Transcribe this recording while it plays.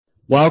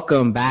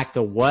Welcome back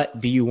to What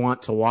Do You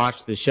Want to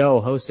Watch, the show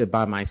hosted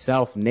by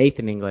myself,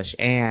 Nathan English,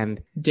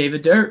 and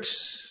David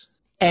Dirks.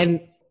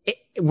 And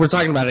we're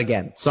talking about it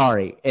again.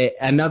 Sorry.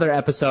 Another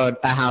episode,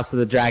 A House of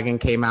the Dragon,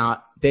 came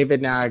out. David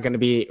and I are going to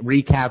be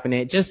recapping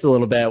it just a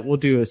little bit. We'll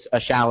do a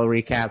shallow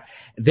recap.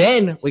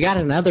 Then we got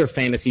another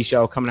fantasy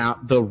show coming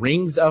out. The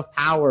Rings of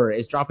Power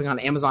is dropping on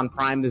Amazon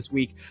Prime this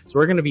week. So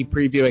we're going to be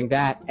previewing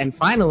that. And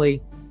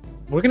finally,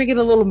 we're going to get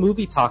a little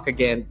movie talk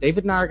again.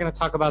 David and I are going to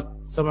talk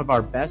about some of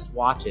our best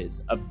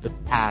watches of the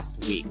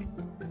past week.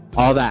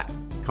 All that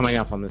coming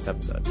up on this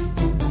episode.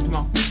 Come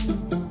on.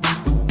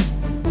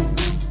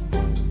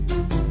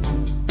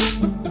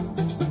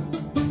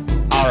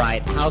 All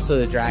right, House of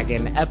the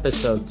Dragon,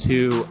 Episode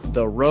 2,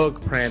 The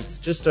Rogue Prince.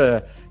 Just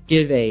to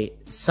give a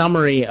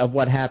summary of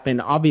what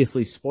happened,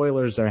 obviously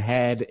spoilers are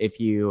ahead. If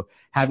you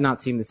have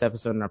not seen this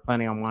episode and are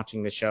planning on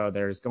watching the show,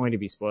 there's going to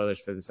be spoilers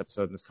for this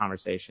episode and this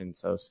conversation,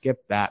 so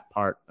skip that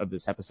part of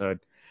this episode.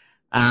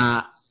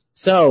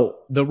 So,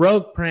 The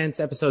Rogue Prince,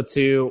 Episode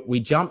 2, we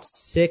jumped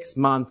 6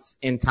 months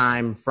in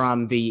time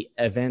from the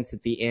events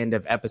at the end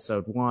of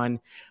Episode 1.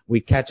 We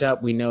catch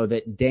up. We know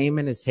that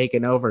Daemon has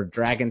taken over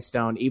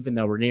Dragonstone, even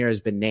though Rhaenyra has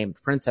been named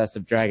Princess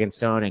of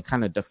Dragonstone, in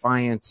kind of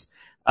defiance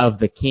of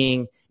the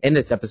king. In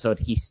this episode,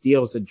 he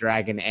steals a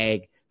dragon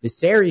egg.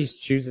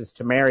 Viserys chooses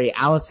to marry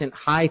Alicent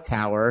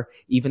Hightower,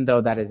 even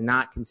though that is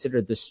not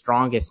considered the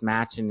strongest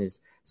match and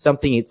is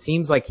something it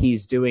seems like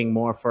he's doing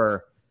more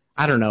for,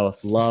 I don't know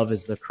if love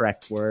is the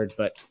correct word,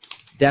 but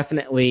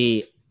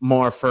definitely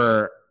more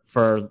for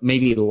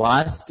maybe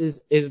lust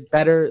is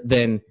better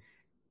than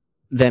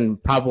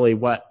probably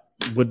what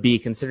would be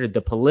considered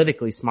the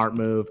politically smart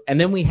move. And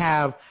then we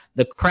have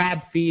the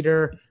crab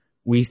feeder.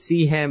 We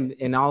see him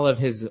in all of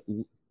his,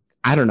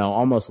 I don't know,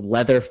 almost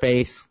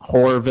Leatherface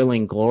horror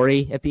villain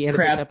glory at the end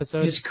of this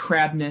episode. His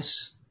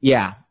crabness.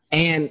 Yeah.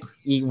 And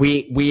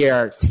we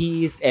are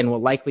teased and will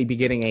likely be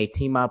getting a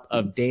team up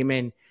of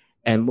Daemon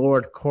and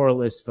Lord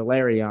Corlys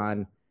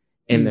Velaryon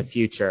in the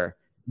future.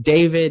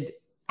 David,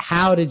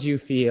 how did you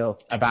feel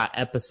about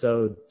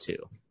Episode 2?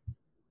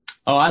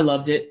 Oh, I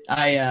loved it.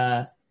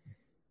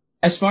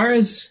 As far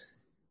as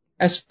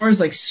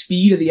like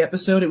speed of the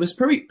episode, it was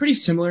pretty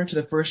similar to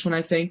the first one,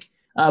 I think.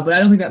 But I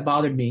don't think that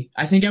bothered me.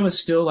 I think I was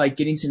still like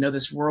getting to know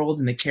this world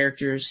and the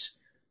characters.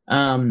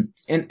 I'm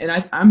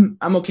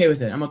okay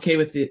with it. I'm okay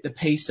with the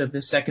pace of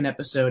the second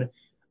episode.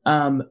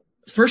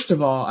 First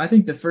of all, I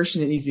think the first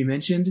thing that needs to be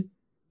mentioned,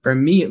 for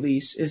me at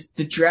least, is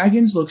the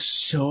dragons look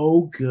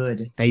so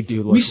good. They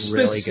do look We really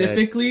good.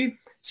 specifically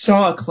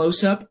saw a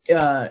close-up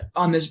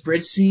on this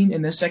bridge scene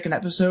in the second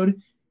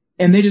episode,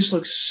 and they just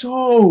look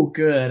so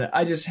good.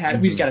 We just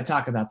got to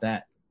talk about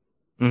that.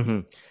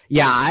 Mm-hmm.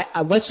 Yeah,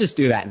 let's just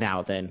do that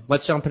now then.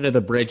 Let's jump into the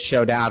bridge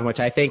showdown,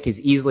 which I think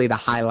is easily the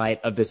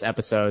highlight of this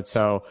episode.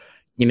 So,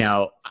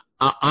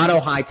 Otto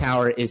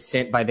Hightower is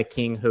sent by the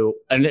king, who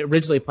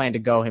originally planned to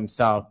go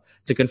himself,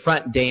 to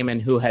confront Daemon,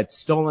 who had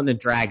stolen a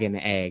dragon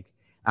egg,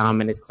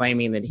 and is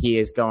claiming that he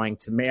is going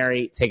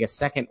to take a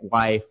second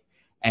wife,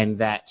 and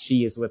that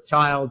she is with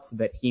child, so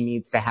that he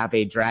needs to have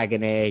a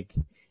dragon egg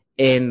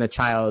in the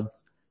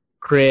child's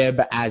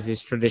crib, as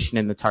is tradition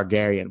in the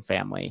Targaryen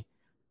family.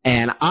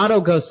 And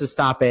Otto goes to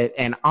stop it,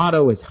 and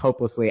Otto is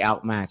hopelessly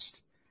outmatched.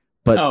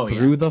 But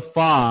through the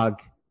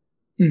fog,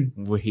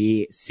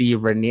 we see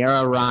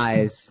Rhaenyra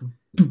rise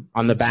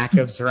on the back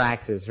of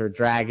Syraxis, her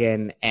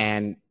dragon,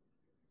 and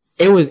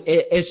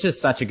it's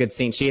just such a good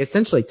scene. She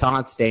essentially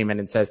taunts Daemon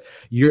and says,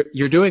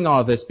 "You're doing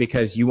all this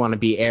because you want to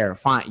be heir.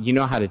 Fine, you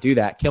know how to do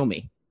that. Kill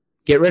me.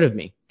 Get rid of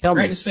me. Kill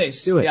me. Right in his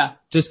face. Do it. Yeah.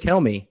 Just kill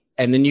me,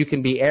 and then you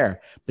can be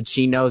heir." But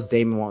she knows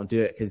Daemon won't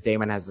do it because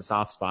Daemon has a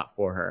soft spot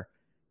for her.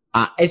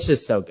 It's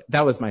just so good.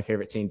 That was my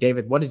favorite scene.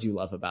 David, what did you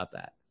love about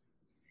that?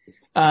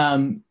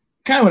 Kind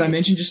of what I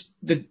mentioned, just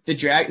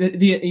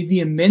the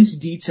immense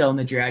detail in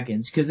the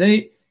dragons, because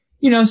they,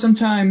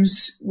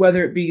 sometimes,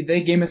 whether it be the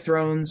Game of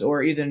Thrones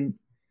or even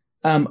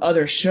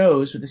other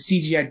shows with a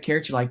CGI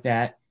character like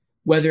that,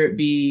 whether it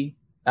be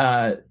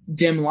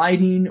dim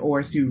lighting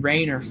or through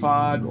rain or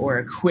fog or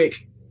a quick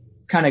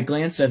kind of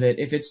glance of it,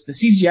 if the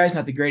CGI is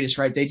not the greatest,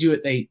 right? They do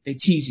it, they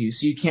tease you,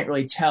 so you can't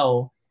really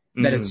tell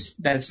that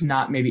it's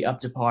not maybe up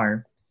to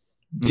par.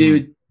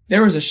 Dude,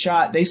 there was a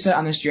shot they set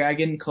on this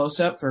dragon close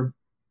up for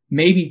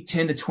maybe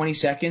 10 to 20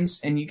 seconds,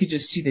 and you could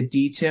just see the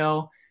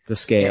detail, the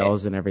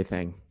scales and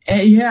everything.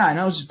 Yeah, and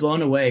I was just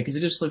blown away because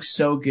it just looks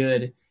so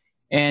good.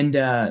 And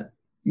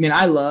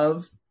I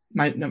love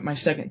my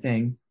second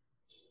thing.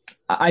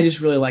 I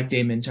just really like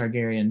Daemon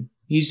Targaryen.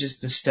 He's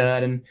just a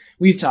stud, and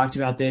we've talked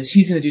about this.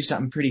 He's gonna do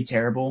something pretty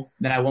terrible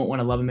that I won't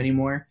want to love him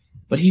anymore.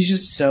 But he's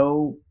just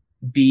so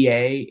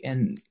BA,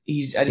 and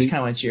I just kind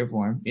of want to cheer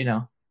for him,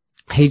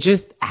 He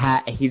just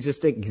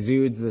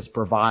exudes this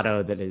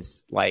bravado that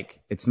is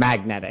like, it's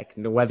magnetic.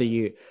 Whether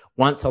you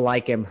want to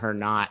like him or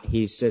not,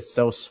 he's just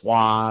so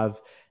suave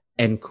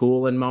and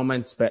cool in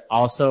moments, but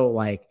also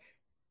like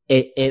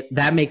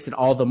that makes it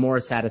all the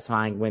more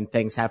satisfying when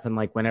things happen,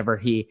 like whenever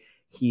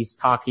he's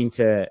talking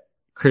to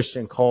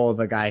Christian Cole,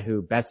 the guy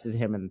who bested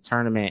him in the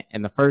tournament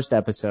in the first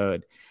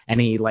episode,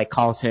 and he like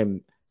calls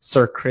him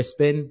Sir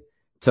Crispin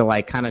to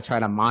like kind of try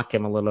to mock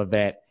him a little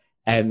bit.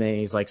 And then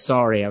he's like,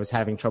 sorry, I was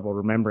having trouble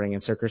remembering.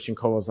 And Sir Christian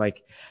Cole was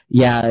like,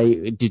 yeah,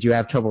 did you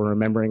have trouble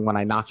remembering when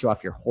I knocked you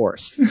off your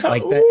horse?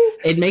 Like that,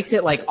 it makes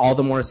it like all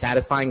the more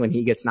satisfying when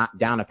he gets knocked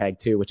down a peg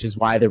too, which is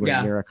why the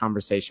Rhaenyra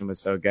conversation was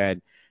so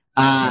good.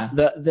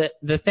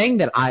 The thing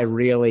that I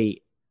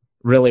really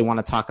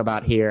want to talk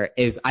about here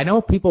is I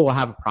know people will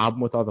have a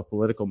problem with all the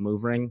political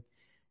maneuvering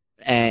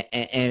and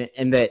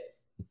that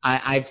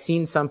I've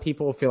seen some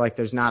people feel like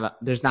there's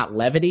not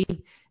levity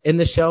in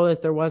the show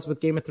that there was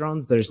with Game of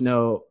Thrones. There's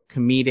no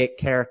comedic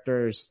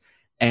characters,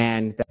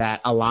 and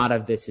that a lot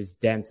of this is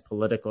dense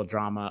political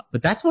drama.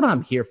 But that's what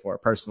I'm here for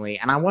personally,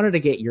 and I wanted to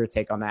get your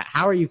take on that.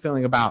 How are you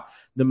feeling about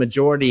the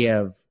majority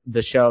of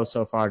the show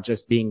so far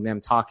just being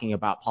them talking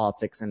about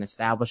politics and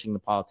establishing the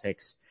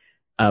politics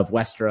of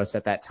Westeros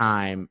at that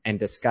time and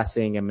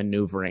discussing and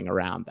maneuvering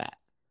around that?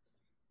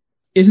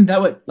 Isn't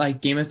that what like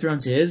Game of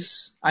Thrones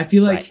is? I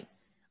feel like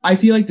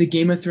the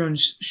Game of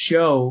Thrones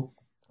show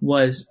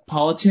was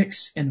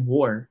politics and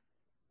war.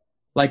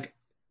 Like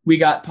we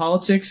got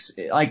politics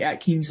like at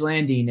King's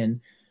Landing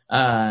and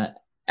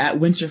at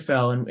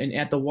Winterfell and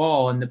at the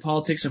Wall, and the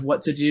politics of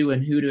what to do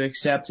and who to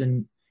accept,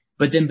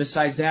 but then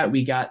besides that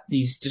we got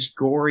these just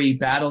gory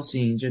battle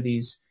scenes, or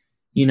these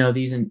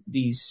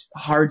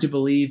hard to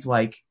believe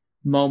like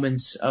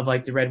moments of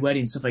like the Red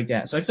Wedding, stuff like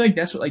that. So I feel like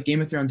that's what like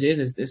Game of Thrones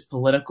is this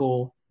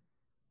political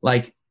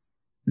like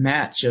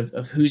match of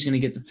who's going to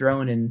get the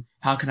throne and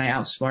how can I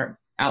outsmart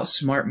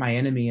my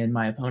enemy and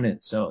my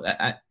opponent. So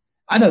I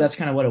thought that's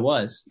kind of what it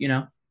was, you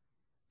know?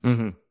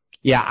 Mm-hmm.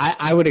 Yeah,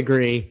 I would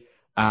agree.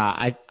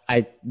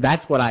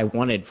 That's what I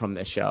wanted from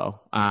this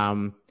show.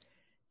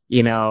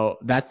 You know,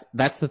 that's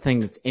the thing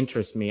that's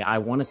interests me. I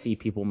want to see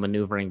people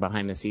maneuvering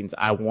behind the scenes.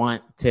 I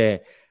want to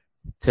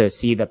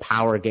see the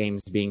power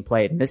games being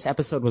played. And this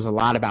episode was a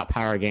lot about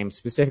power games,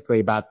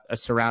 specifically about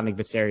surrounding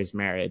Viserys'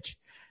 marriage.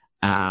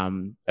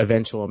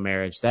 Eventual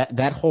marriage.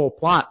 That whole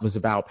plot was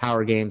about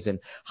power games and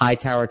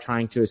Hightower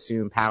trying to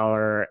assume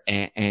power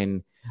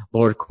and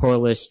Lord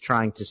Corlys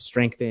trying to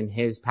strengthen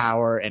his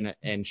power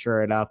and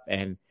shore it up.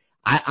 And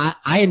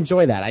I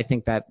enjoy that. I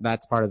think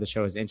that's part of the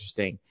show is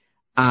interesting.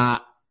 I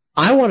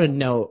want to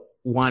note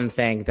one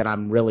thing that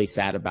I'm really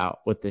sad about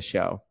with the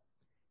show.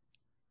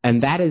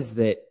 And that is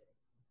that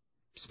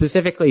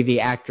specifically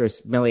the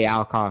actress Millie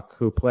Alcock,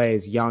 who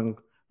plays young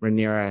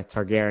Rhaenyra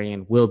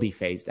Targaryen, will be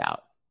phased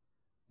out.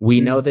 We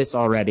know this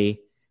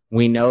already.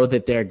 We know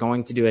that they're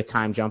going to do a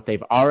time jump.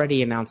 They've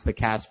already announced the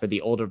cast for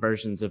the older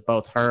versions of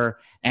both her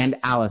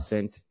and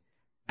Alicent.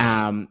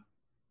 And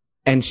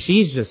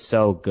she's just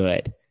so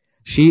good.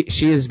 She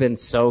has been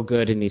so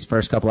good in these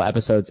first couple of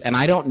episodes. And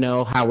I don't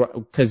know how,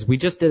 because we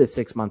just did a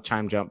 6-month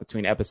time jump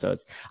between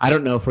episodes. I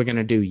don't know if we're going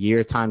to do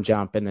year time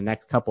jump in the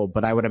next couple,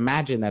 but I would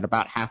imagine that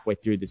about halfway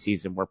through the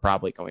season, we're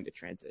probably going to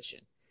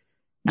transition.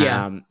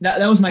 Yeah,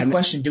 that was my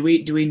question. Do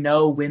we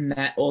know when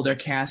that older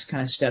cast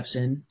kind of steps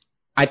in?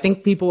 I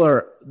think people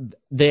are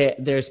there.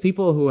 There's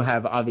people who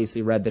have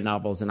obviously read the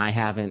novels, and I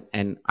haven't,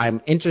 and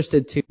I'm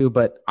interested to,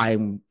 but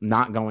I'm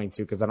not going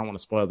to because I don't want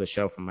to spoil the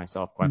show for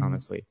myself, quite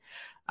honestly.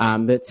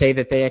 That say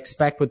that they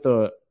expect with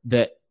all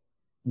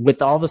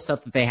the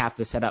stuff that they have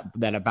to set up,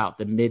 that about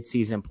the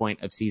mid-season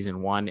point of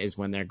season 1 is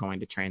when they're going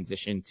to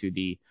transition to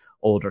the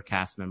older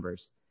cast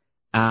members.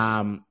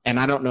 And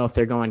I don't know if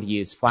they're going to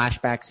use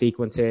flashback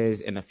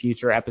sequences in the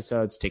future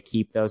episodes to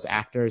keep those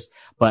actors,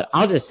 but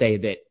I'll just say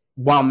that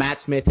while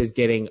Matt Smith is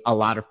getting a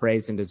lot of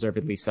praise and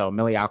deservedly so,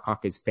 Millie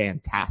Alcock is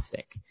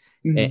fantastic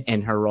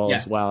in her role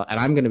as well. And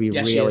I'm going to be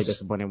really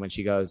disappointed when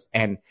she goes.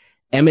 And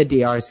Emma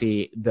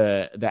D'Arcy,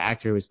 the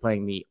actor who is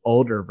playing the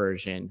older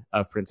version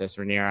of Princess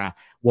Rhaenyra,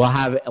 will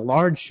have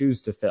large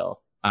shoes to fill,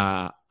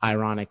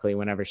 ironically,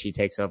 whenever she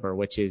takes over,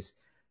 which is,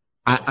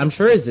 I'm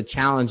sure is a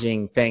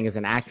challenging thing as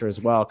an actor as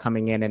well,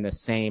 coming in the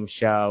same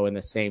show in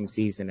the same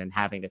season and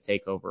having to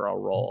take over a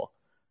role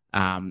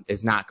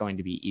is not going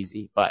to be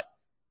easy. But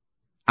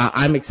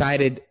I'm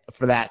excited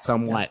for that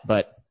somewhat,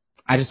 but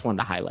I just wanted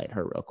to highlight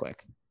her real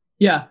quick.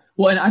 Yeah,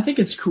 well, and I think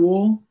it's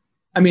cool.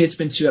 I mean, it's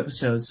been 2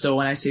 episodes, so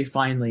when I say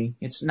finally,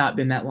 it's not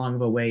been that long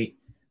of a wait.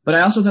 But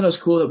I also thought it was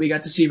cool that we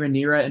got to see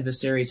Rhaenyra and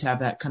Viserys have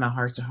that kind of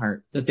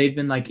heart-to-heart that they've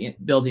been like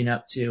building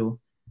up to,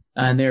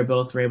 and they were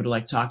able to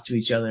like talk to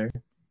each other.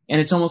 And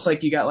it's almost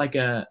like you got like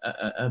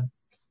a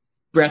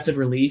breath of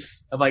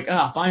relief of like,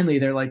 finally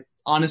they're like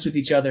honest with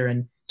each other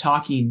and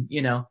talking,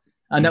 you know.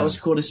 And that was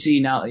cool to see.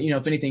 Now, you know,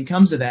 if anything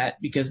comes of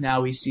that, because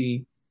now we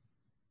see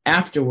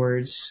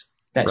afterwards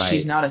that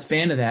she's not a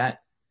fan of that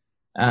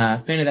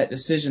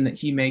decision that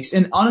he makes.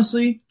 And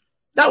honestly,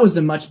 that was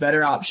the much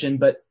better option,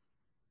 but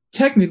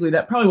technically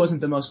that probably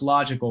wasn't the most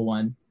logical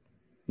one.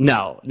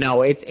 No,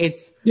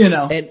 it's you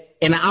know,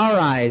 in our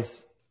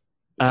eyes,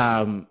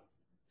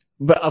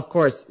 but of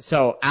course,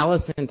 so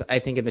Alicent, I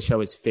think in the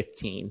show is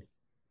 15.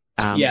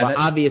 But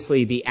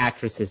obviously the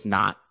actress is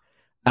not.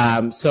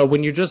 So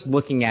when you're just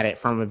looking at it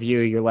from a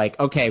view, you're like,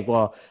 okay,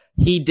 well,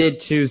 he did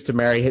choose to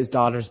marry his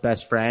daughter's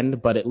best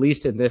friend, but at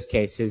least in this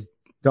case, his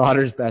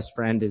daughter's best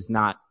friend is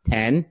not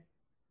 10.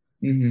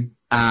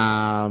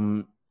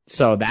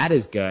 So that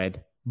is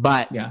good.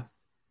 But Yeah.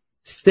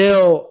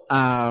 still,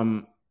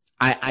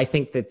 I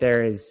think that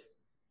there is,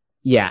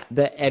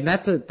 and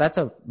that's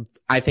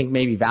I think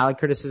maybe valid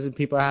criticism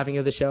people are having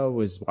of the show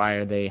was why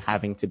are they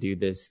having to do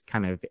this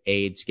kind of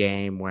age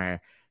game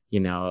where,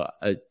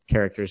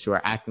 characters who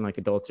are acting like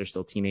adults are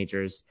still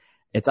teenagers.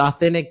 It's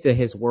authentic to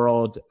his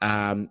world,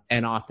 and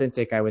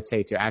authentic, I would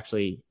say, to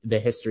actually the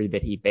history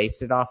that he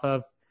based it off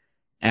of.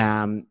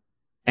 And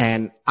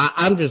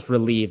I'm just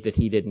relieved that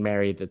he didn't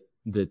marry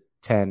the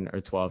 10 or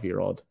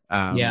 12-year-old,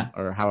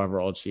 or however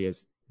old she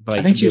is, like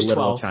I think she the was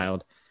literal 12.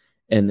 child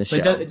in the show.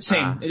 It's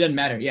same. It doesn't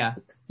matter. Yeah.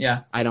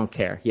 Yeah. I don't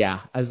care. Yeah.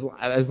 As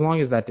long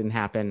as that didn't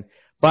happen.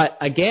 But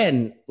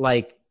again,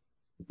 like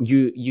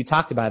you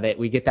talked about it,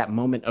 we get that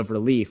moment of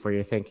relief where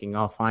you're thinking,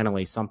 oh,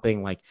 finally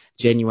something like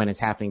genuine is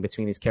happening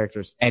between these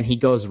characters. And he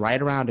goes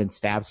right around and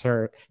stabs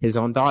his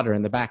own daughter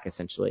in the back,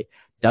 essentially.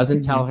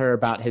 Doesn't tell her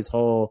about his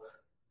whole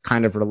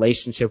kind of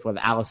relationship with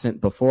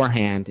Alicent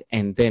beforehand.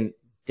 And then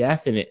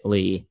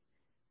definitely,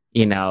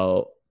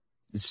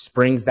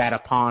 springs that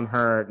upon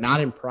her,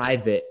 not in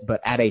private, but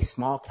at a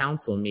small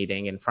council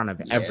meeting in front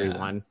of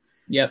everyone.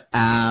 Yep.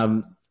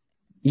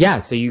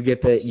 So you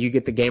get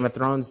the Game of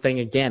Thrones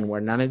thing again,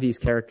 where none of these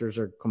characters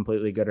are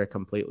completely good or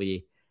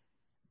completely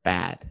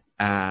bad.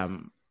 There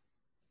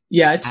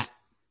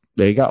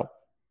you go.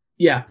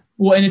 Yeah.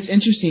 Well, and it's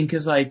interesting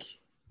because, like,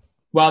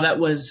 while that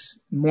was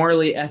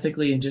morally,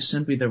 ethically, and just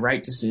simply the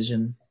right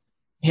decision,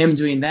 him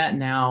doing that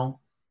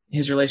now,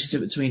 his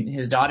relationship between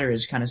his daughter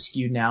is kind of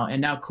skewed now.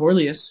 And now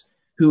Corlys,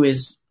 who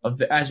is,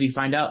 as we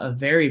find out, a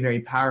very, very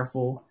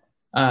powerful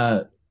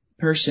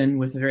person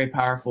with a very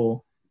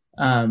powerful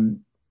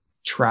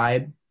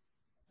tribe.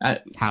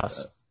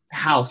 House.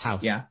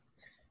 Yeah.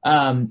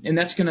 And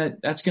that's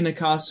gonna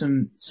cause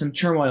some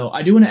turmoil.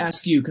 I do want to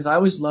ask you, because I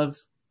always love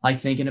like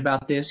thinking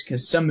about this,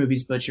 because some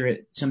movies butcher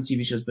it, some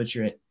TV shows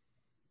butcher it,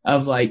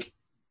 of like,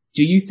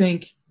 do you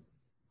think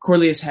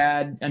Corlys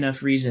had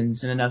enough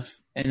reasons and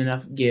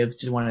enough give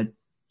to want to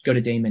go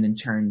to Daemon and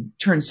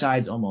turn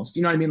sides almost?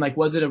 You know what I mean? Like,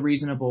 was it a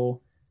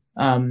reasonable,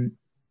 did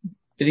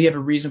he have a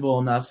reasonable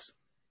enough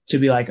to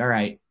be like, all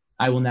right,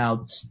 I will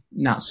now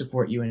not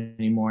support you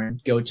anymore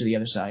and go to the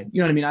other side?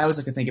 You know what I mean? I always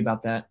like to think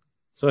about that.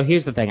 So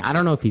here's the thing. I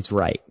don't know if he's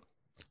right.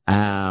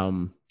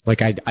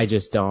 I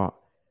just don't.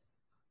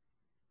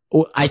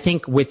 I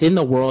think within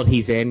the world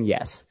he's in,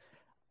 yes.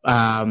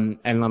 And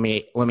let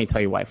me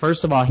tell you why.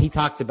 First of all, he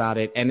talks about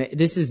it, and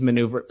this is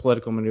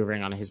political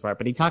maneuvering on his part,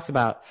 but he talks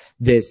about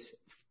this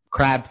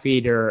crab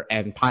feeder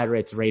and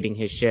pirates raiding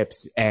his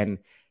ships, and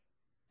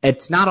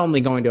it's not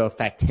only going to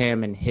affect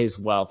him and his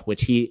wealth,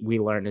 which we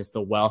learn is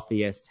the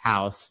wealthiest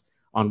house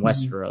on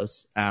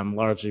Westeros,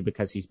 largely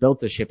because he's built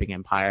the shipping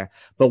empire,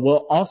 but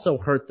will also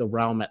hurt the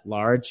realm at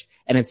large.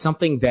 And it's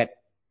something that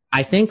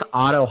I think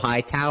Otto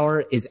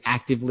Hightower is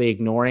actively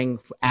ignoring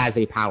as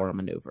a power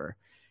maneuver.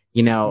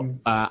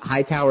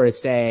 Hightower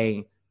is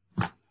saying,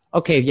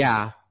 okay,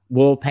 yeah,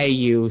 we'll pay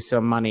you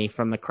some money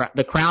from the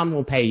crown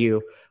will pay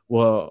you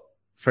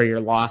for your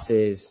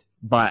losses,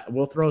 but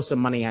we'll throw some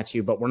money at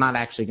you, but we're not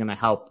actually going to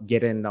help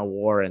get in the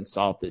war and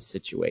solve this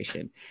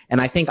situation.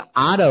 And I think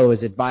Otto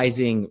is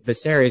advising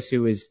Viserys,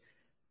 who is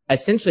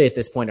essentially at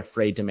this point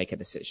afraid to make a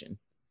decision.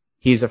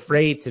 He's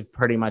afraid to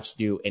pretty much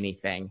do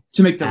anything.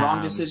 To make the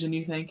wrong decision,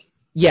 you think?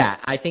 Yeah,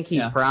 I think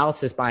he's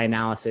paralysis by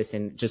analysis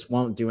and just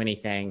won't do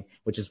anything,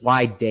 which is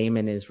why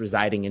Daemon is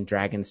residing in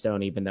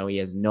Dragonstone, even though he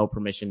has no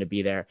permission to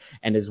be there,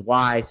 and is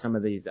why some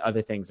of these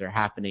other things are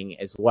happening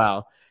as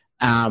well.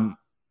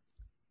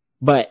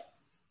 But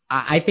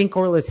I think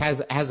Corlys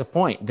has a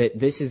point that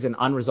this is an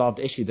unresolved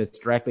issue that's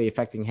directly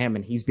affecting him,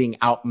 and he's being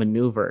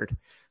outmaneuvered.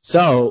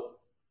 So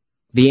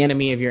the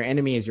enemy of your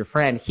enemy is your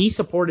friend. He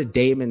supported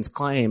Daemon's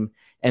claim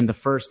in the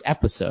first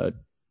episode.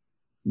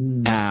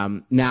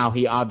 Now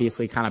he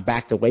obviously kind of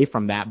backed away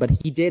from that, but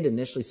he did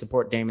initially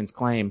support Daemon's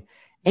claim.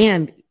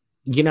 And,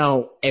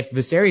 if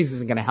Viserys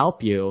isn't going to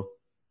help you,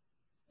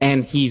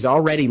 and he's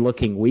already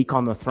looking weak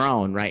on the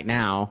throne right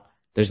now,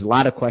 there's a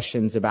lot of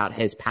questions about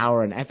his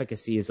power and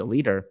efficacy as a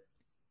leader.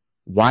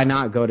 Why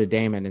not go to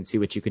Daemon and see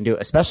what you can do,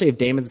 especially if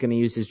Daemon's going to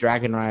use his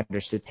dragon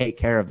riders to take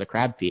care of the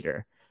crab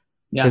feeder?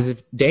 Because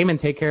if Daemon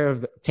takes care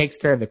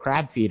of the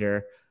crab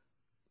feeder,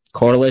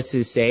 Corlys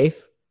is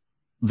safe.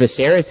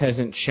 Viserys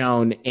hasn't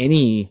shown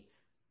any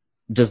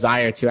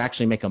desire to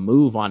actually make a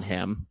move on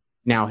him.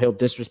 Now he'll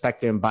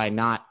disrespect him by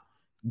not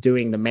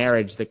doing the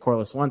marriage that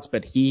Corlys wants,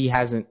 but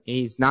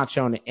he's not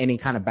shown any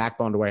kind of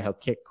backbone to where he'll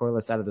kick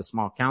Corlys out of the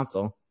small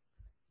council.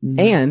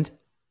 And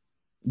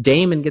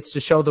Daemon gets to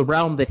show the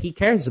realm that he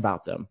cares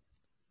about them.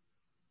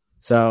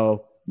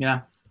 So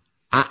yeah,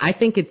 I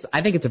think it's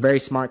a very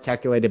smart,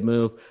 calculated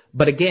move.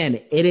 But again,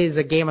 it is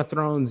a Game of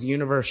Thrones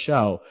universe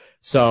show,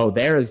 so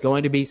there is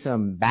going to be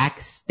some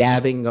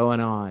backstabbing going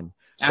on.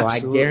 Absolutely.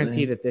 So I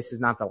guarantee that this is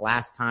not the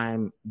last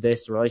time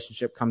this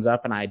relationship comes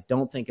up, and I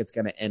don't think it's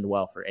going to end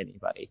well for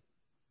anybody.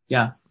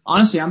 Yeah,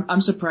 honestly,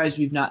 I'm surprised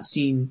we've not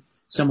seen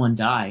someone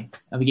die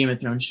of a Game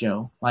of Thrones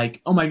show.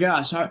 Like, oh my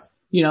gosh,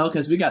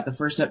 because we got the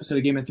first episode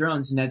of Game of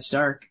Thrones, Ned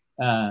Stark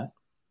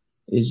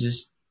is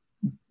just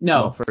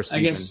No, Well, first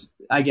season.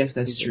 I guess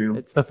that's true.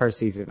 It's the first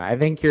season. I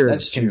think you're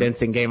That's true.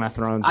 condensing Game of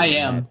Thrones. I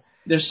am.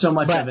 There's so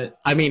much of it.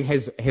 I mean,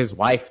 his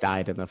wife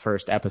died in the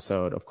first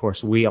episode. Of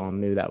course, we all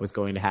knew that was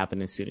going to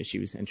happen as soon as she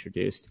was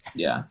introduced.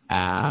 Yeah.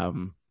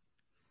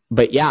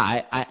 But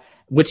yeah, I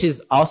which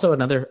is also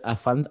another a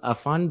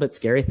fun but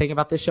scary thing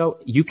about this show.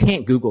 You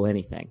can't Google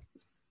anything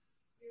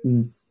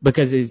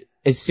because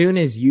as soon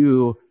as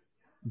you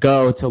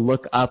go to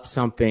look up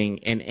something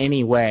in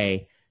any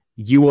way,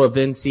 you will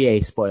then see a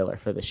spoiler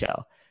for the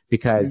show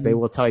because they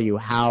will tell you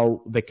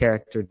how the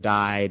character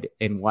died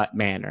in what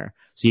manner.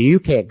 So you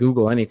can't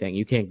Google anything.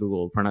 You can't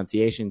Google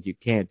pronunciations. You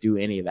can't do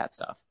any of that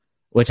stuff,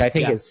 which I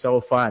think is so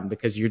fun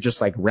because you're just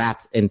like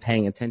wrapped in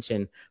paying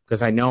attention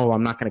because I know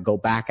I'm not going to go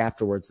back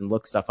afterwards and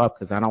look stuff up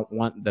because I don't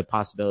want the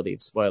possibility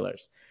of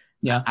spoilers.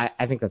 Yeah.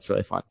 I think that's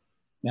really fun.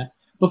 Yeah.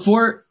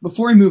 Before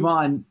we move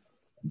on,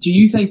 do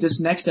you think this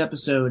next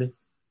episode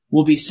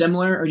will be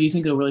similar, or do you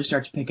think it'll really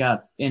start to pick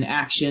up in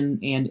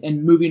action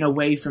and moving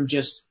away from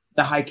just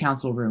the High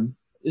Council room,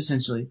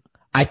 essentially?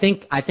 I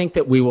think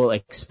that we will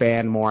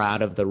expand more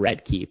out of the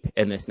Red Keep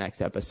in this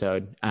next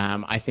episode.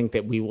 I think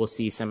that we will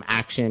see some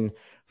action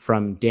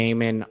from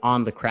Daemon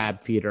on the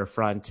crab feeder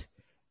front.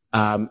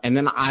 And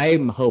then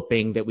I'm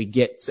hoping that we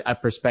get a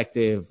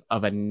perspective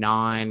of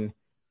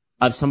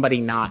of somebody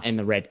not in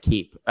the Red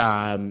Keep.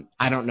 I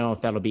don't know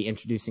if that'll be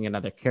introducing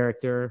another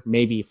character,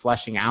 maybe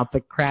fleshing out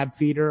the crab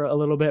feeder a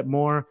little bit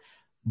more,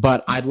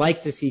 but I'd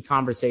like to see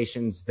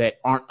conversations that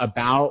aren't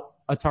about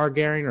a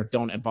Targaryen or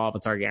don't involve a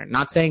Targaryen.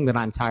 Not saying that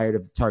I'm tired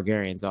of the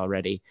Targaryens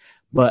already,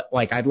 but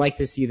like I'd like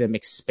to see them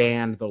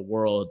expand the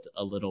world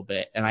a little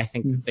bit. And I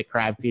think that the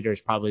crab feeder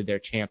is probably their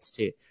chance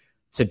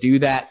to do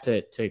that,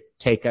 to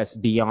take us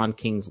beyond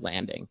King's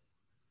Landing.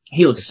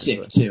 He looks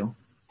sick too.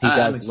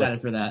 I'm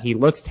excited for that. He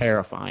looks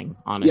terrifying,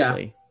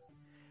 honestly.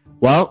 Yeah.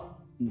 Well,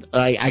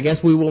 I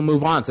guess we will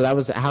move on. So that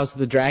was the House of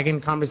the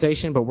Dragon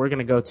conversation, but we're going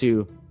to go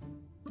to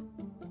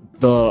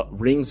the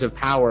Rings of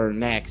Power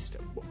next.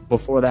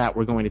 Before that,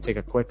 we're going to take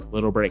a quick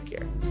little break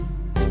here.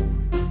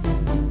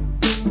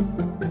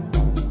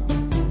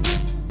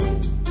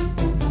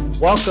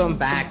 Welcome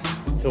back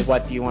to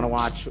What Do You Want to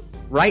Watch?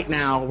 Right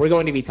now, we're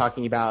going to be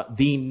talking about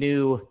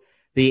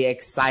the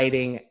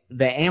exciting,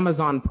 the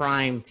Amazon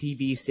Prime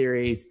TV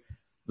series,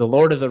 The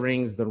Lord of the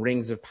Rings, The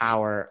Rings of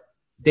Power.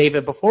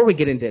 David, before we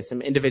get into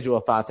some individual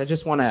thoughts, I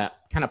just want to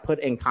kind of put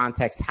in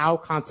context how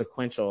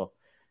consequential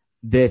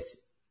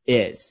this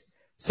is.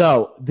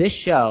 So this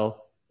show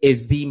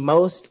is the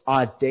most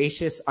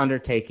audacious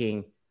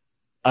undertaking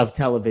of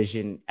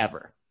television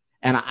ever.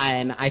 And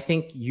I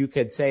think you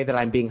could say that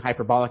I'm being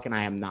hyperbolic, and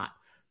I am not.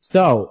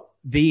 So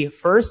the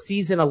first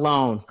season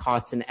alone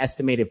costs an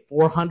estimated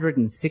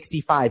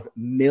 $465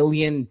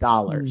 million.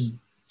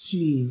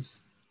 Jeez.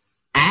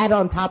 Add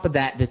on top of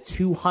that the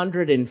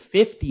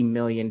 $250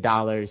 million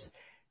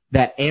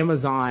that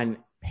Amazon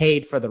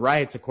paid for the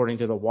rights, according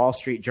to the Wall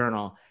Street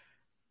Journal.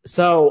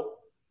 So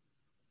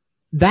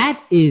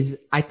that is,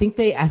 I think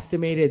they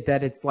estimated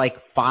that it's like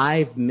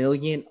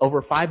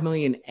over 5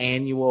 million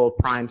annual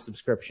Prime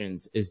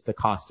subscriptions is the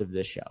cost of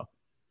this show.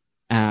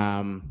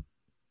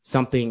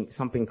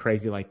 Something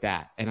crazy like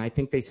that. And I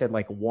think they said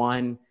like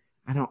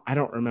I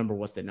don't remember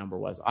what the number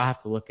was. I'll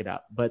have to look it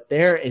up. But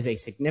there is a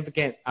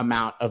significant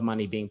amount of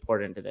money being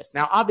poured into this.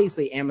 Now,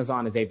 obviously,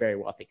 Amazon is a very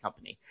wealthy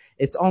company.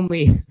 It's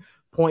only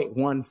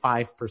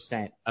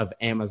 0.15% of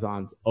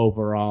Amazon's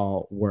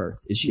overall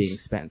worth is being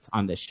spent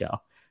on this show.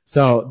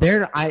 So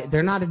they're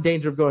not in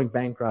danger of going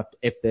bankrupt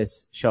if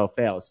this show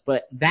fails.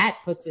 But that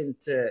puts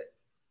into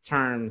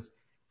terms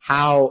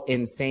how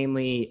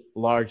insanely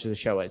large the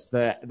show is.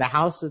 The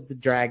House of the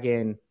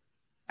Dragon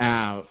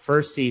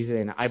first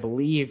season, I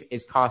believe,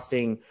 is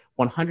costing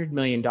 $100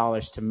 million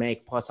to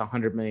make, plus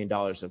 $100 million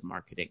of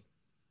marketing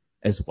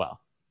as well.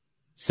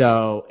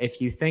 So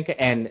if you think,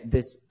 and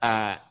this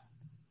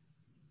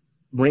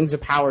Rings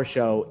of Power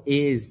show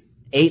is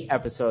 8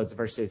 episodes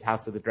versus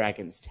House of the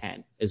Dragon's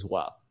 10 as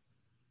well.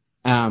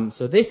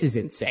 So this is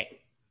insane.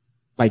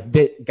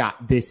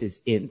 This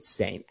is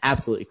insane.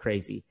 Absolutely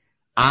crazy.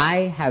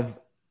 I have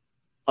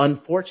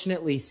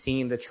unfortunately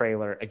seen the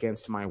trailer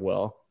against my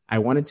will. I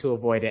wanted to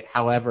avoid it.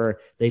 However,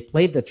 they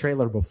played the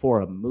trailer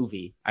before a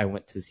movie I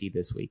went to see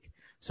this week.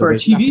 So for a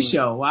TV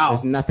show, wow.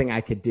 There's nothing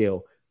I could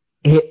do.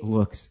 It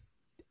looks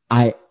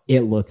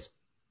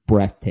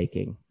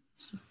breathtaking.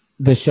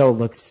 The show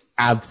looks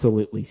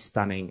absolutely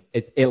stunning.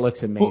 It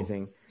looks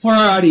amazing. For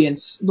our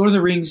audience, Lord of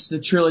the Rings, the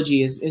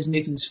trilogy is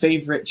Nathan's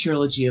favorite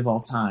trilogy of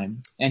all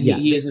time. And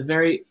he is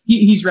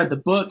he's read the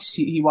books,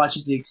 he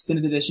watches the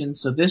extended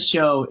editions. So this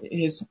show,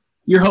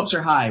 your hopes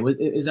are high.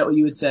 Is that what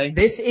you would say?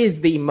 This is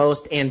the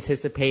most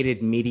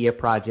anticipated media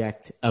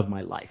project of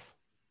my life.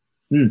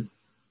 Wow,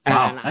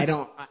 and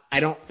I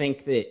don't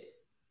think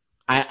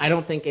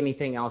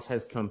anything else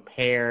has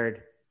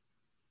compared.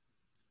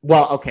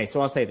 Well, okay, so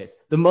I'll say this.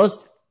 The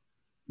most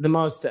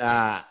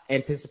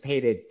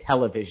anticipated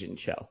television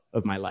show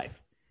of my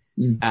life.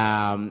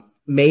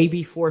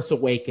 Maybe Force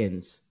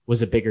Awakens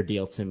was a bigger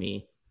deal to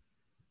me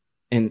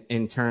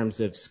in terms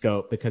of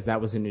scope because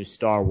that was a new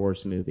Star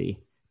Wars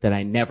movie. that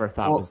I never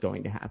thought was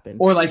going to happen.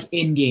 Or like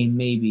in-game,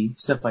 maybe,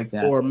 stuff like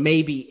that. Or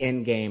maybe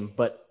in-game,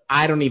 but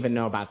I don't even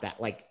know about that.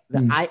 Like,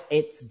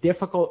 it's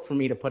difficult for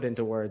me to put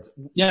into words.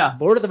 Yeah.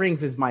 Lord of the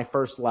Rings is my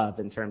first love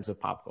in terms of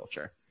pop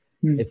culture.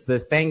 It's the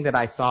thing that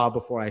I saw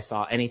before I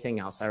saw anything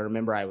else. I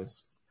remember I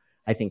was,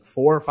 I think,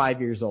 4 or 5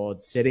 years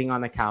old, sitting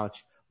on the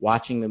couch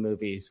watching the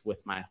movies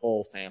with my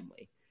whole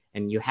family.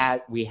 And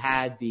we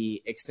had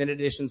the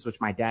extended editions,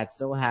 which my dad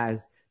still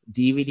has,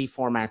 DVD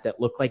format that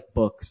look like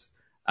books.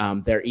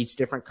 They're each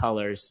different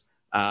colors.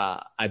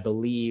 I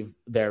believe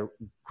they're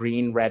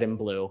green, red, and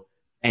blue.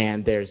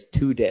 And there's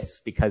 2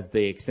 discs because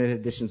the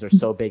extended editions are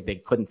so big they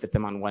couldn't fit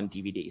them on one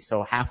DVD.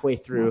 So halfway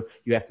through,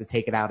 you have to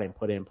take it out and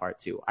put in part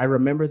 2. I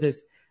remember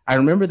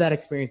that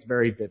experience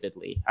very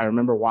vividly. I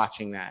remember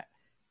watching that.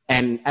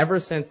 And ever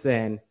since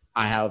then,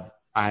 I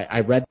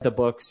read the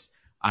books.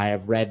 I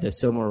have read the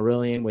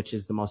Silmarillion, which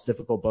is the most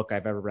difficult book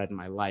I've ever read in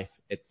my life.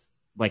 It's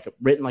like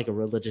written like a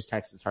religious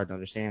text. It's hard to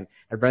understand.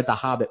 I've read The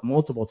Hobbit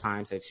multiple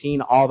times. I've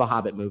seen all the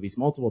Hobbit movies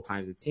multiple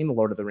times. I've seen the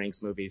Lord of the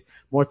Rings movies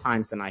more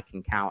times than I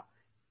can count.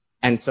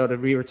 And so to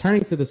be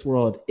returning to this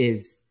world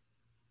is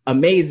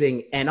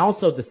amazing and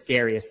also the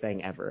scariest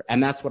thing ever.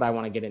 And that's what I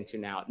want to get into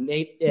now.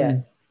 Nate,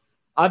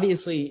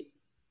 obviously,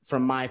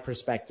 from my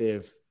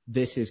perspective,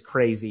 this is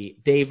crazy.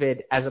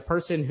 David, as a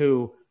person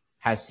who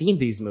has seen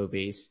these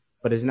movies,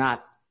 but is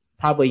not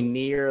probably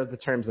near the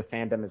terms of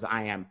fandom as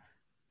I am,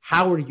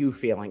 how are you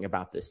feeling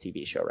about this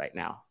TV show right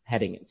now,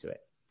 heading into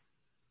it?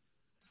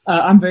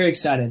 I'm very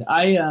excited.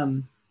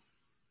 I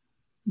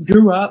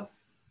grew up.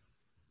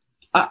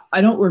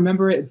 I don't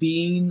remember it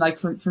being like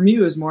for me. It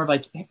was more of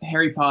like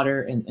Harry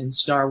Potter and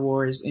Star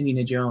Wars,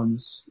 Indiana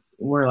Jones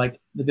were like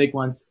the big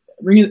ones.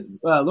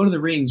 Lord of the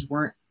Rings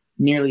weren't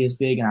nearly as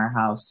big in our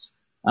house.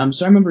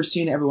 So I remember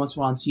seeing it every once in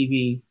a while on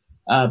TV.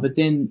 But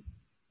then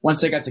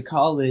once I got to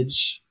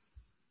college,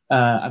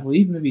 I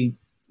believe maybe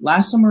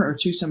last summer or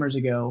 2 summers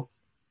ago,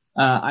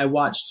 I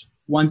watched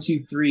 1, 2,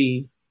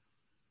 3,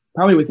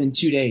 probably within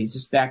 2 days,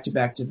 just back to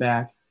back to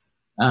back,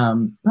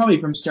 probably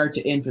from start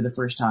to end for the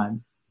first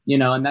time,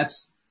 and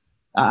that's,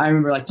 I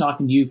remember like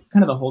talking to you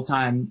kind of the whole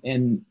time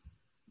and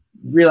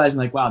realizing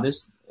like, wow,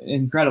 this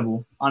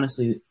incredible,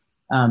 honestly,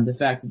 the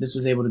fact that this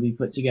was able to be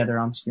put together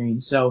on screen.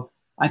 So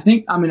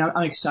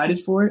I'm excited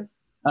for it,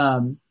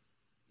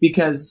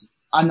 because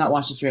I've not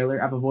watched the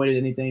trailer. I've avoided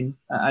anything.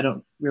 I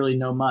don't really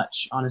know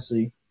much,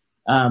 honestly.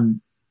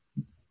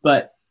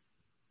 But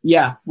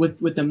yeah,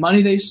 with the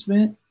money they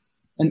spent,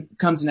 and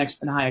comes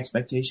a high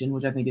expectation,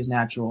 which I think is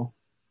natural.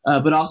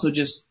 But also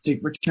just to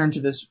return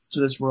to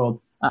this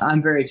world,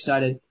 I'm very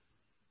excited.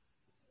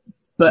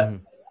 But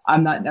I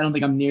don't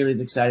think I'm nearly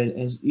as excited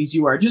as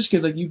you are, just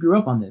because like you grew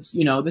up on this.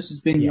 This has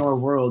been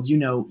your world. You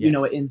know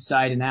it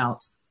inside and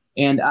out.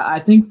 And I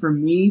think for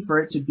me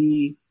to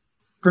be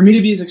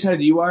as excited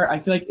as you are, I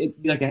feel like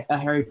it'd be like a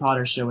Harry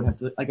Potter show would have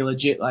to, like a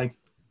legit, like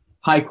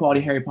high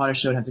quality Harry Potter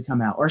show would have to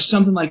come out or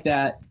something like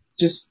that,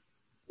 just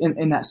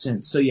in that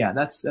sense. So yeah,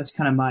 that's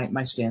kind of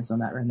my stance on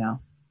that right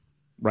now.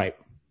 Right.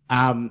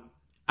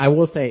 I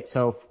will say,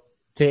 so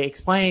to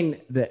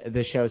explain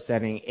the show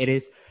setting, it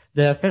is,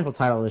 the official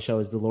title of the show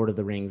is The Lord of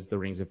the Rings, The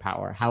Rings of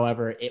Power.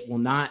 However, it will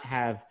not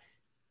have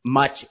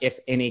much, if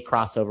any,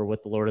 crossover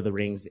with The Lord of the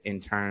Rings in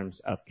terms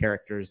of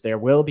characters. There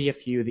will be a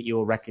few that you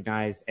will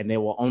recognize, and they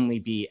will only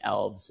be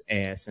elves,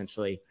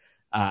 essentially,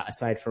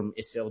 aside from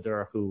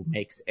Isildur, who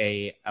makes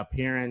a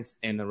appearance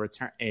in the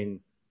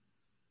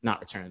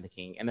not Return of the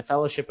King, in the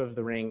Fellowship of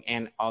the Ring,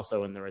 and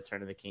also in the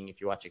Return of the King if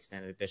you watch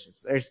extended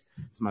editions. There's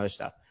some other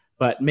stuff.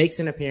 But makes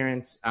an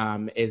appearance,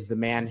 is the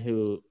man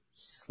who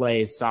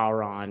slays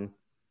Sauron's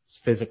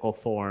physical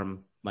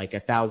form like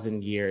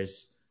 1,000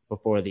 years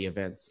before the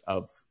events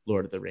of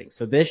Lord of the Rings.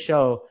 So this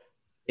show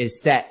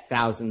is set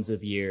thousands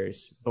of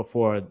years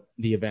before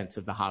the events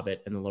of The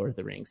Hobbit and The Lord of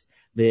the Rings.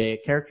 The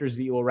characters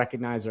that you will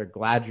recognize are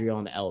Galadriel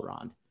and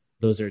Elrond.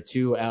 Those are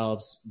 2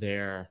 elves.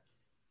 They're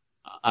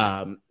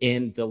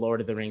in the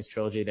Lord of the Rings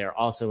trilogy. They're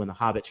also in the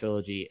Hobbit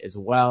trilogy as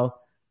well.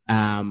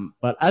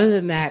 But other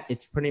than that,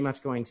 it's pretty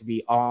much going to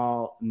be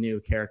all new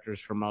characters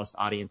for most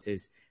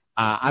audiences.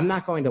 I'm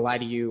not going to lie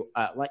to you.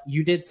 Like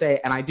you did say,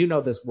 and I do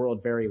know this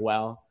world very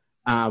well,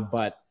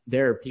 but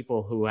there are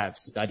people who have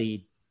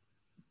studied.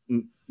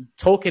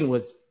 Tolkien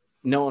was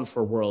known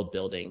for world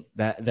building.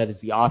 That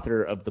is the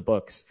author of the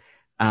books.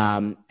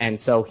 And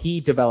so he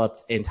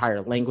developed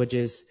entire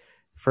languages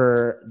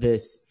for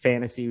this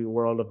fantasy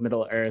world of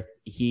Middle Earth.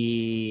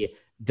 He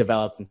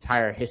developed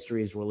entire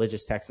histories,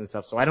 religious texts and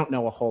stuff. So I don't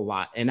know a whole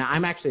lot. And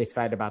I'm actually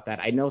excited about that.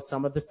 I know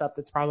some of the stuff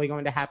that's probably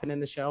going to happen in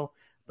the show,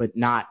 but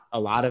not a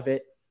lot of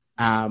it.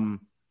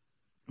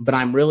 But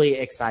I'm really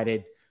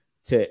excited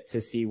to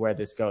see where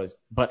this goes.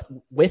 But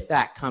with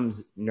that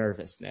comes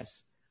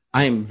nervousness.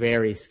 I am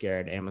very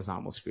scared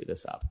Amazon will screw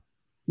this up.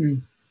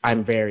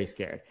 I'm very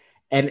scared.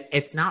 And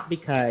it's not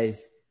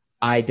because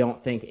I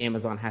don't think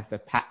Amazon has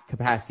the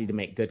capacity to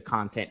make good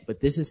content,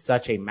 but this is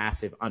such a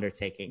massive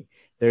undertaking.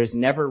 There's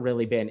never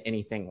really been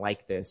anything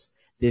like this.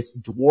 This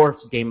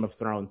dwarfs Game of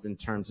Thrones in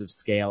terms of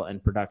scale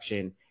and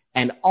production,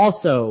 and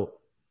also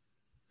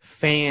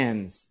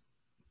fans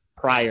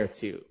prior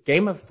to.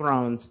 Game of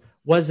Thrones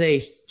was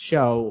a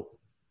show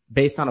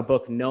based on a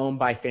book known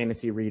by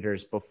fantasy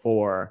readers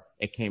before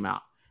it came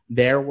out.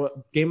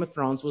 Game of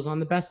Thrones was on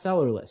the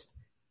bestseller list.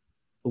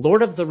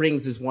 Lord of the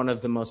Rings is one of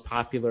the most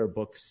popular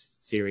books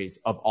series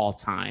of all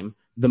time.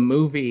 The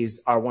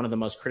movies are one of the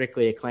most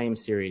critically acclaimed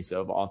series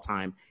of all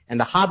time. And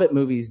the Hobbit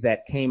movies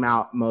that came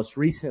out most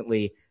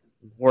recently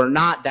were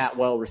not that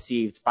well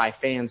received by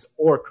fans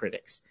or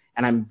critics.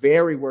 And I'm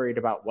very worried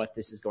about what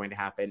this is going to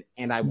happen.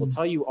 And I will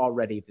tell you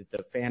already that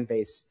the fan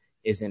base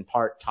is in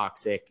part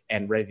toxic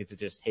and ready to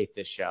just hate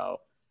this show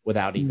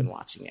without even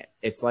watching it.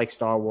 It's like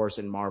Star Wars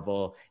and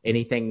Marvel.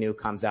 Anything new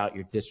comes out,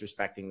 you're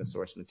disrespecting the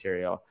source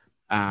material.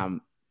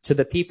 To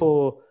the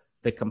people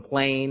that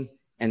complain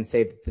and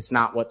say that that's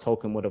not what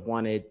Tolkien would have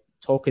wanted,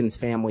 Tolkien's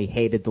family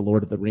hated the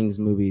Lord of the Rings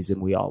movies,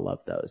 and we all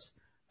love those.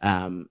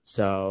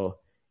 So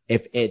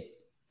if it,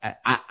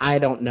 I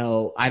don't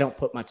know, I don't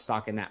put much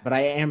stock in that, but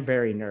I am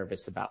very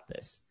nervous about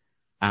this.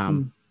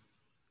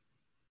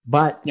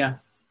 But Yeah.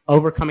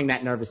 Overcoming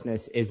that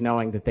nervousness is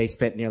knowing that they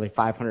spent nearly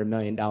 $500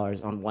 million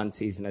on one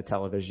season of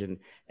television,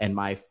 and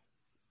my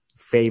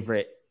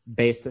favorite,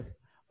 based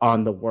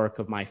on the work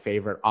of my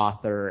favorite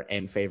author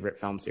and favorite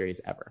film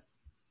series ever.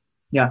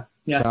 Yeah.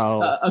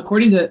 So,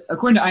 according to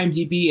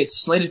IMDb,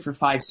 it's slated for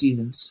 5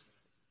 seasons.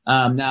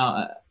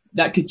 Now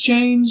that could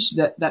change.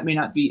 That may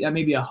not be. That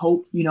may be a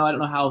hope. I don't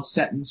know how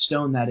set in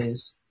stone that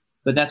is,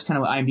 but that's kind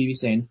of what IMDb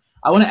is saying.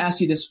 I want to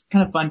ask you this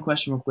kind of fun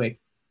question real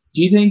quick.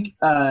 Do you think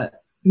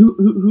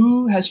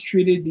who has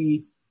created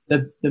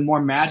the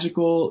more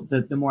magical,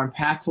 the more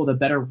impactful, the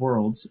better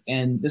worlds?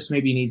 And this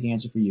may be an easy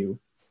answer for you.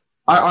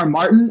 Are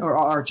Martin or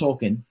are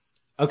Tolkien?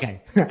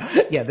 Okay.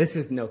 Yeah, this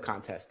is no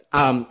contest.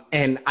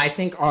 And I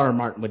think R.R.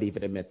 Martin would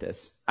even admit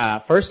this.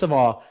 First of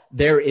all,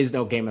 there is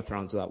no Game of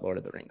Thrones without Lord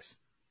of the Rings.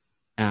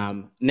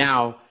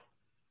 Now,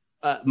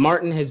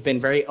 Martin has been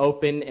very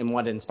open in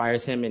what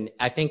inspires him, and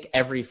I think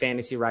every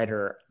fantasy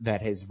writer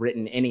that has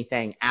written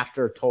anything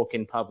after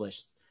Tolkien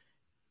published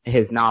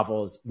his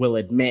novels will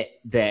admit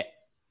that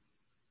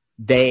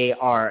they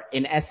are,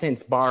 in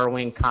essence,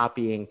 borrowing,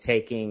 copying,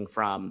 taking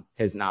from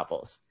his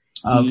novels.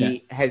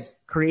 He has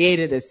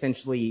created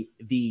essentially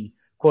the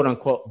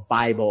quote-unquote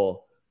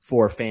Bible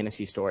for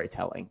fantasy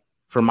storytelling,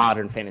 for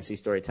modern fantasy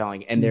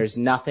storytelling. And there's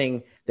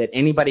nothing that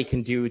anybody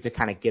can do to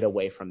kind of get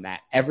away from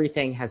that.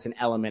 Everything has an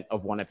element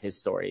of one of his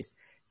stories.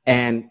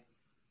 And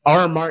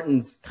R.R.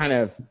 Martin's kind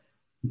of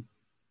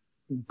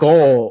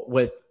goal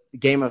with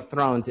Game of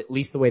Thrones, at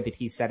least the way that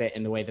he said it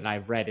and the way that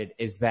I've read it,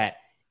 is that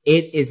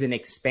it is an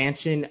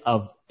expansion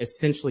of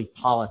essentially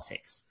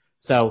politics.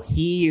 So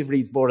he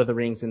reads Lord of the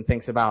Rings and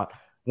thinks about,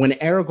 when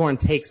Aragorn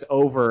takes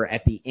over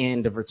at the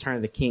end of Return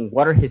of the King,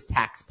 what are his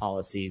tax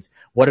policies?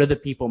 What are the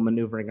people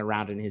maneuvering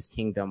around in his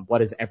kingdom? What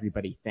does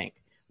everybody think?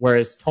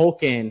 Whereas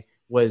Tolkien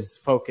was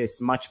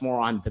focused much more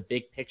on the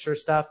big picture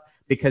stuff,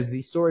 because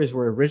these stories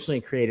were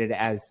originally created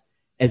as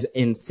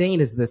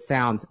insane as this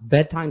sounds,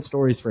 bedtime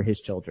stories for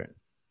his children.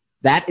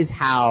 That is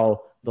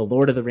how the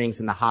Lord of the Rings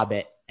and the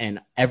Hobbit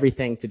and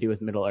everything to do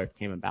with Middle-earth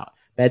came about.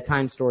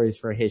 Bedtime stories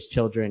for his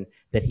children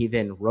that he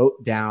then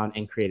wrote down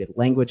and created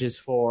languages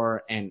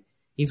for, and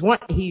he's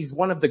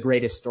one of the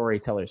greatest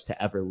storytellers to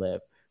ever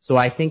live. So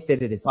I think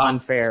that it is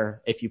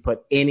unfair if you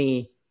put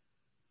any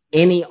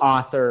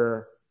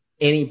author,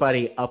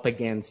 anybody up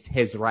against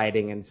his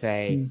writing and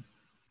say,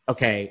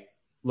 okay,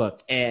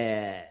 look,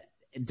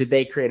 did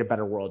they create a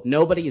better world?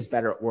 Nobody is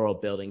better at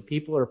world building.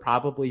 People are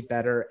probably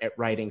better at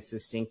writing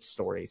succinct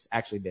stories.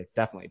 Actually, they're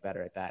definitely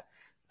better at that.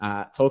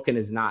 Tolkien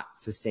is not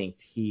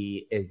succinct.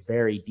 He is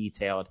very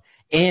detailed.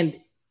 And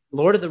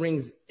Lord of the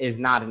Rings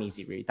is not an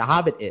easy read. The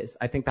Hobbit is.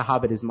 I think The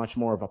Hobbit is much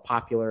more of a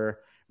popular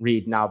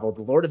read novel.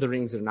 The Lord of the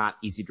Rings are not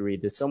easy to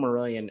read. The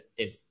Silmarillion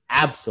is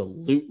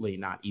absolutely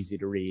not easy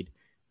to read.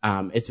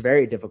 It's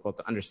very difficult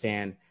to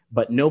understand,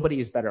 but nobody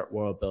is better at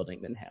world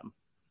building than him.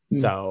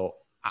 So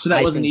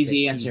that was an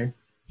easy answer.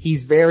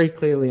 He's very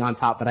clearly on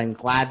top, but I'm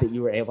glad that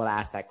you were able to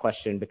ask that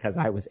question because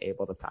I was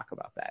able to talk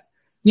about that.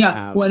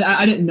 Yeah, well,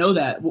 I didn't know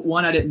that.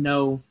 One, I didn't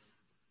know.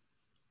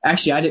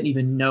 Actually, I didn't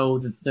even know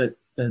the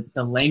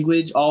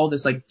language, all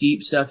this like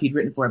deep stuff he'd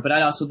written for it. But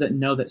I also didn't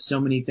know that so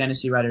many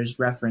fantasy writers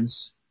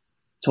reference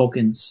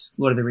Tolkien's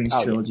Lord of the Rings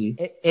trilogy.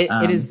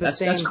 Yeah. It is the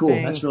same That's cool.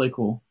 thing. That's really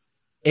cool.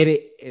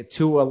 It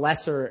to a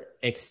lesser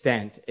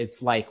extent,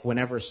 it's like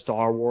whenever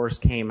Star Wars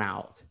came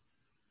out,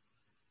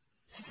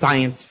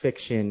 science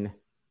fiction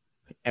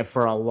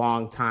for a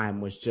long time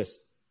was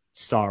just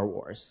Star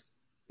Wars.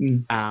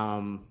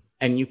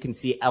 And you can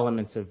see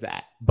elements of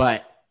that.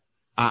 But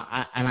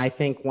and I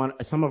think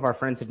some of our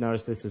friends have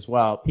noticed this as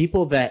well.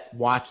 People that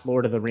watch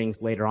Lord of the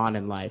Rings later on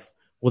in life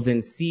will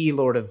then see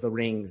Lord of the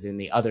Rings in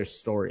the other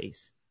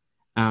stories,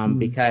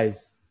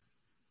 because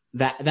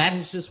that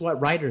is just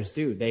what writers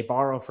do. They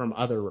borrow from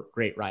other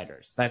great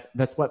writers.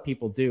 That's what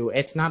people do.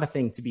 It's not a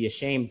thing to be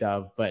ashamed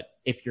of, but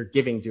if you're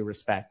giving due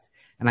respect.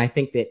 And I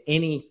think that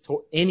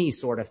any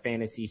sort of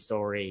fantasy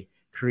story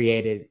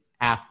created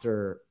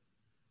after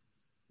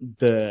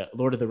the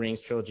Lord of the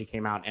Rings trilogy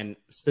came out, and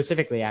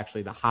specifically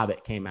actually The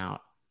Hobbit came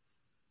out,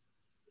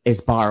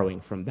 is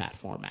borrowing from that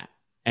format.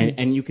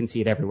 And you can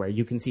see it everywhere.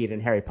 You can see it in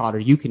Harry Potter.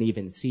 You can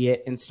even see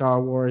it in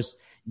Star Wars.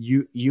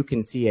 You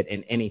can see it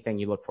in anything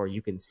you look for.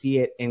 You can see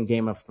it in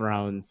Game of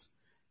Thrones,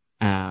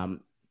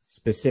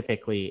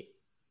 specifically.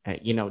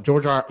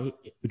 George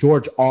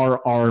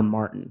R.R.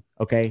 Martin.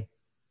 Okay,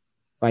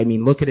 I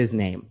mean, look at his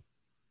name,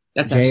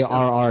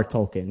 J.R.R.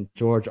 Tolkien.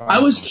 George R. I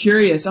was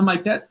curious. I'm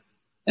like, that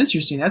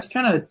interesting. That's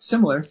kind of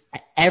similar.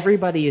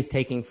 Everybody is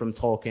taking from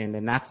Tolkien,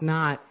 and that's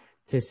not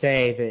to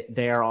say that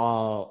they're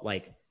all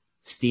like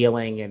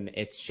stealing and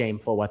it's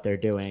shameful what they're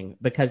doing,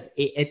 because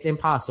it's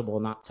impossible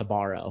not to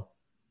borrow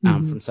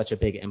from such a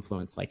big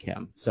influence like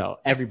him. So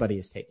everybody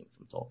is taking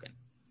from Tolkien.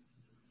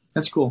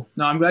 That's cool.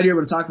 No, I'm glad you're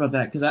able to talk about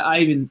that, because I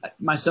even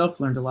myself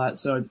learned a lot.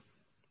 So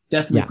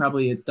definitely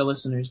probably the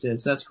listeners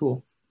did. So that's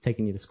cool.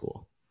 Taking you to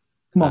school.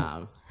 Come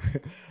on.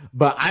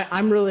 But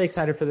I'm really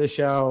excited for this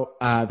show.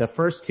 The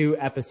first 2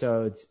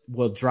 episodes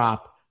will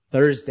drop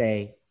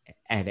Thursday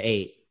at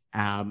 8.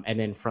 And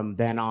then from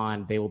then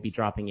on, they will be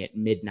dropping at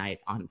midnight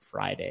on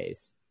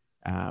Fridays.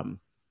 Midnight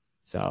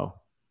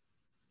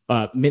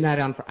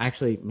on,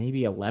 actually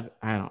maybe 11.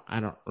 I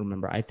don't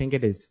remember. I think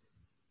it is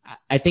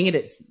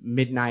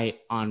midnight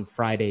on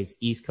Fridays,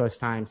 East Coast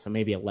time. So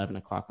maybe 11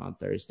 o'clock on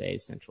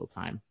Thursdays, Central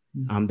time.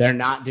 They're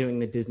not doing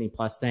the Disney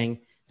Plus thing.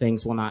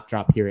 Things will not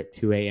drop here at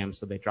 2 a.m.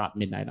 So they drop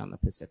midnight on the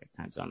Pacific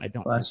time zone. I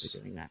don't think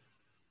they're doing that.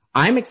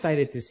 I'm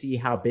excited to see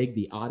how big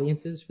the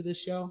audience is for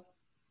this show.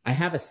 I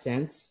have a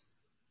sense.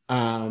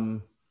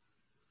 I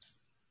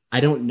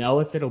don't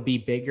know if it'll be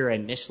bigger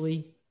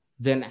initially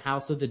than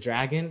House of the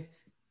Dragon.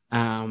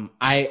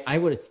 I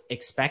would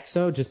expect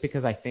so, just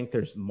because I think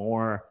there's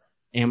more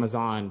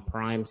Amazon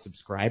Prime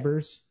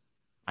subscribers.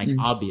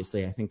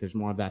 Obviously, I think there's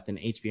more of that than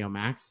HBO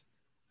Max.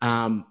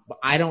 But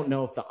I don't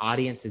know if the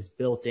audience is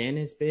built in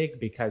as big,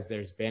 because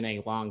there's been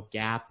a long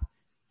gap,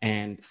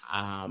 and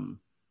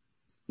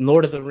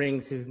Lord of the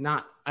Rings is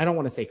not, I don't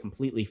want to say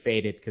completely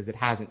faded, because it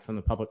hasn't from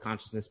the public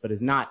consciousness, but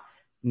is not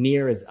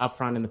near as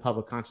upfront in the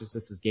public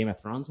consciousness as Game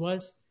of Thrones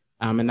was.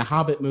 And the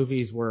Hobbit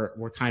movies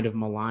were kind of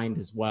maligned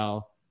as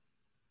well.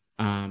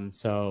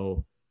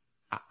 So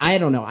I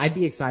don't know. I'd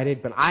be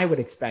excited, but I would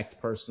expect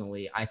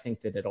personally, I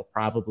think that it'll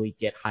probably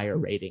get higher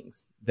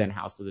ratings than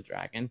House of the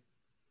Dragon.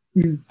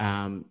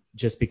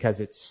 Just because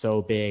it's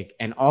so big.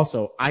 And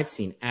also, I've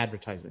seen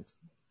advertisements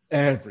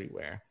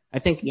everywhere. I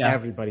think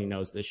everybody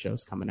knows this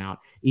show's coming out,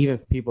 even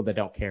people that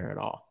don't care at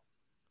all.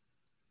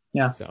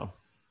 Yeah. So.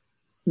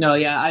 No,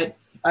 yeah,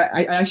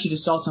 I actually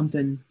just saw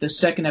something. The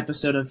second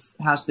episode of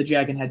House of the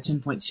Dragon had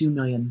 10.2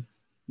 million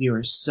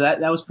viewers. So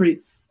that was pretty.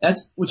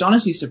 Which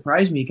honestly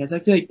surprised me, because I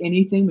feel like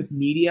anything with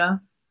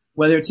media,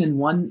 whether it's in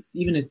one,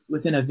 even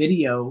within a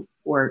video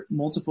or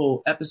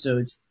multiple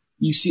episodes,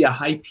 you see a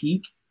high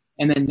peak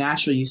and then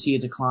naturally you see a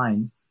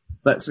decline.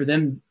 But for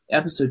them,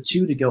 episode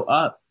 2 to go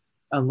up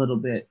a little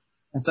bit,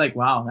 it's like,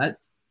 wow,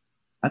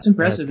 that's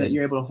impressive that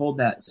you're able to hold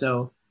that.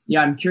 So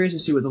yeah, I'm curious to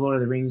see what the Lord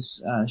of the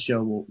Rings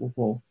show will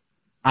pull.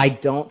 I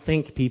don't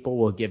think people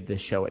will give this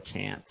show a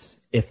chance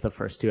if the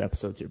first 2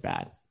 episodes are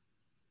bad.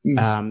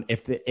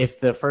 If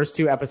the first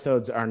 2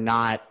 episodes are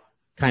not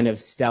kind of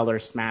stellar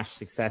smash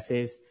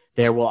successes,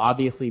 there will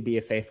obviously be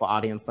a faithful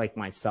audience like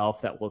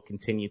myself that will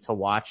continue to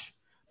watch.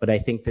 But I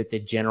think that the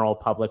general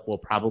public will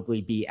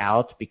probably be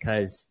out,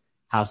 because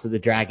House of the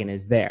Dragon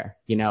is there.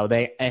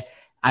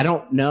 I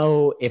don't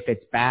know if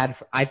it's bad.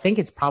 I think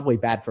it's probably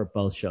bad for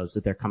both shows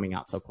that they're coming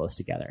out so close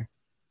together.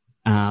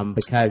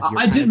 Because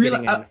you're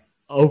getting an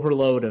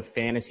overload of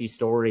fantasy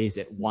stories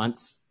at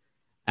once.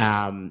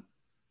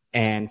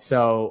 And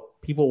so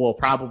people will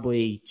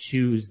probably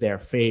choose their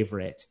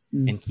favorite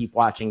and keep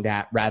watching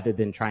that, rather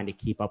than trying to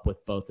keep up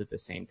with both at the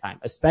same time,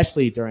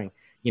 especially during,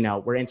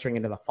 we're entering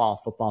into the fall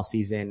football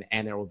season,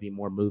 and there will be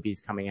more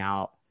movies coming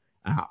out.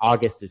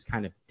 August is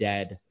kind of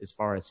dead as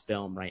far as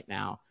film right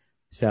now.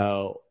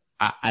 So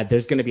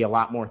there's going to be a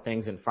lot more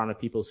things in front of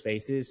people's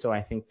faces. So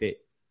I think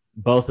that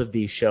both of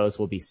these shows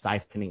will be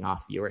siphoning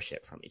off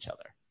viewership from each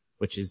other,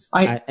 which is,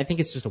 I think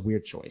it's just a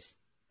weird choice.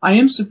 I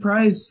am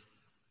surprised,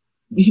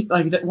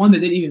 like that one that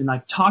didn't even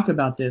like talk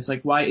about this,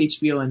 like why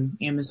HBO and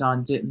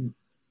Amazon didn't,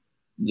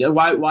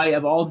 why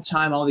of all the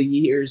time, all the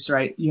years,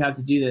 right, you have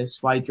to do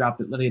this, why drop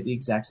it literally at the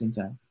exact same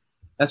time?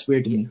 That's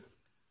weird to me.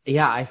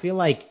 Yeah, I feel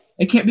like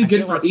it can't be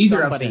good for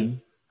either of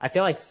them. I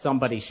feel like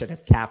somebody should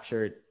have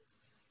captured,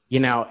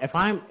 if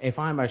I'm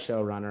a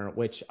showrunner,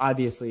 which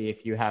obviously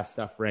if you have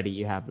stuff ready,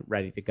 you have it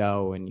ready to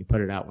go and you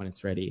put it out when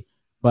it's ready.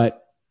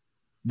 But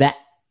that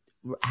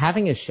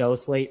having a show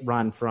slate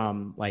run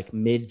from like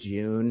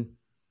mid-June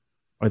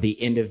or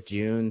the end of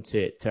June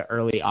to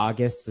early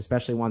August,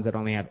 especially ones that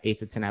only have 8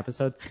 to 10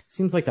 episodes,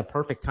 seems like the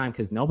perfect time,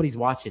 because nobody's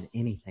watching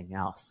anything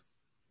else.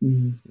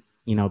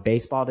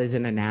 Baseball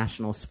isn't a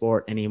national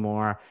sport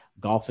anymore.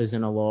 Golf is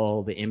in a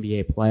lull. The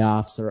NBA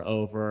playoffs are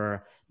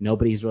over.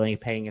 Nobody's really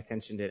paying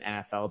attention to the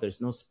NFL. There's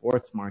no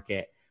sports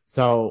market.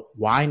 So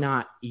why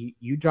not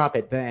you drop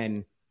it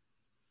then?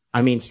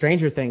 I mean,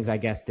 Stranger Things, I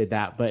guess, did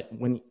that. But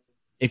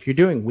if you're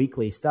doing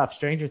weekly stuff,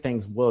 Stranger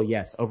Things will,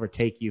 yes,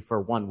 overtake you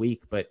for 1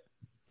 week, but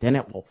then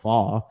it will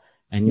fall.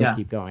 and you'll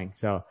keep going.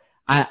 So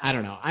I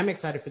don't know. I'm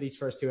excited for these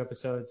first 2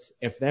 episodes.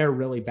 If they're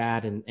really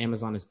bad and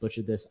Amazon has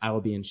butchered this, I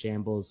will be in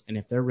shambles. And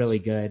if they're really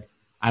good,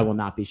 I will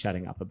not be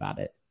shutting up about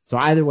it. So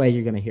either way,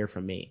 you're going to hear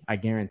from me. I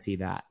guarantee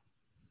that.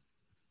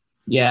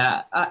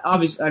 Yeah,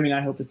 obviously, I mean,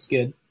 I hope it's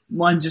good.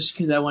 One, just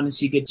because I want to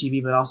see good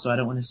TV, but also I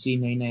don't want to see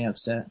Nene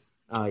upset.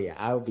 Oh yeah,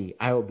 I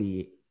will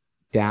be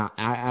down.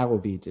 I will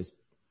be just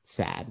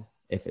sad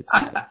if it's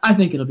bad. I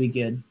think it'll be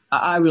good.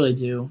 I really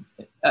do.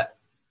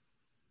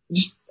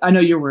 I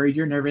know you're worried.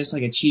 You're nervous,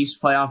 like a Chiefs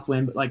playoff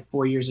win, but like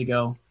 4 years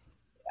ago.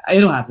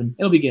 It'll happen.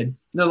 It'll be good.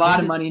 There's a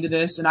lot of money into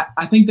this, and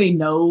I think they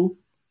know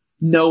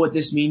what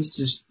this means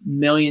to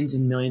millions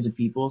and millions of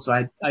people.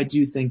 So I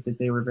do think that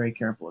they were very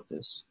careful with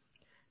this.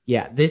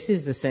 Yeah, this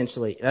is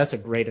essentially, that's a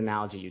great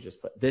analogy you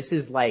just put. This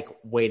is like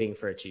waiting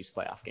for a Chiefs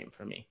playoff game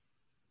for me.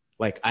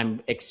 Like,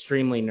 I'm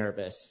extremely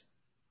nervous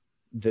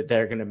that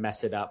they're going to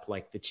mess it up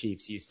like the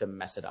Chiefs used to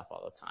mess it up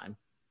all the time.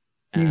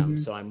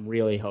 So I'm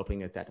really hoping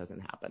that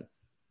doesn't happen.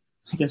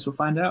 I guess we'll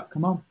find out.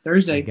 Come on.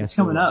 Thursday. It's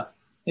coming up.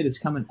 It is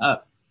coming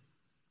up.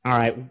 All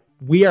right.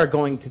 We are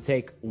going to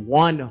take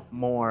one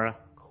more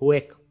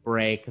quick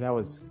break. That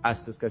was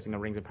us discussing the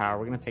Rings of Power.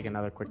 We're going to take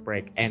another quick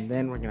break, and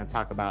then we're going to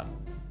talk about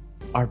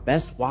our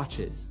best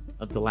watches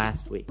of the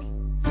last week.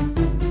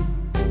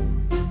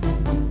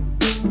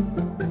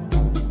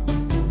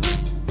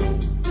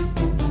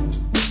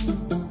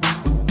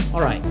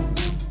 All right.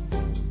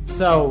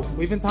 So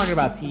we've been talking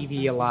about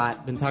TV a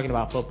lot, been talking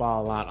about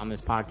football a lot on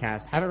this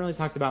podcast. Haven't really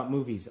talked about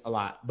movies a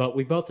lot, but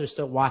we both are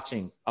still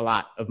watching a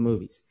lot of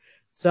movies.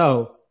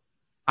 So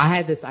I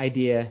had this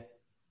idea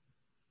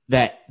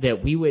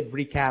that we would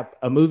recap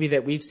a movie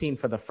that we've seen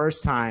for the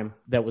first time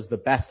that was the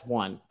best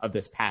one of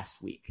this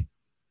past week.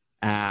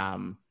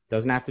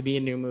 Doesn't have to be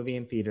a new movie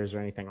in theaters or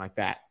anything like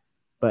that,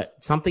 but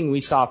something we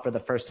saw for the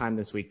first time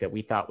this week that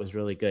we thought was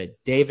really good.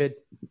 David,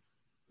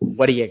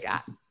 what do you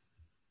got?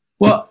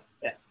 Well,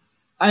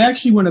 I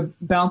actually want to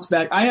bounce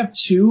back. I have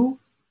 2,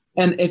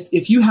 and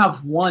if you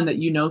have one that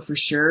you know for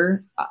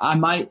sure, I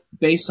might,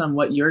 based on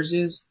what yours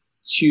is,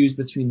 choose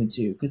between the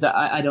 2 because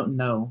I don't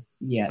know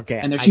yet. Okay,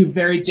 and they're 2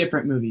 very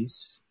different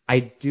movies. I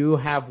do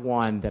have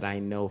one that I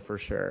know for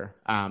sure,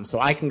 so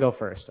I can go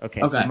first.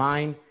 Okay.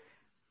 So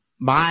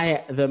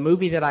the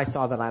movie that I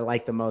saw that I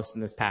liked the most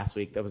in this past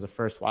week, that was a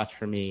first watch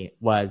for me,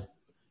 was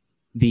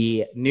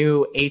the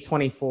new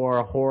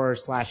A24 horror /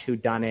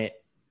 whodunit,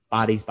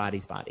 Bodies,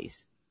 Bodies,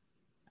 Bodies.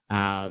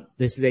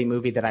 This is a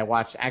movie that I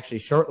watched actually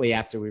shortly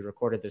after we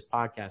recorded this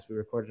podcast. We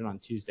recorded it on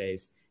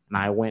Tuesdays, and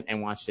I went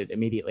and watched it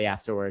immediately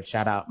afterwards.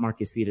 Shout out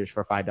Marcus Theaters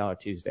for $5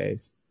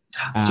 Tuesdays.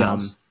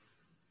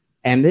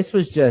 And this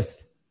was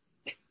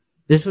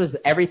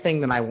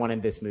everything that I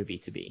wanted this movie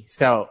to be.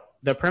 So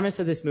the premise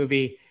of this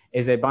movie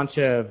is a bunch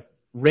of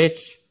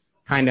rich,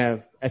 kind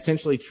of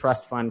essentially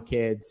trust fund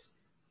kids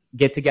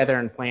get together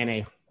and plan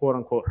a quote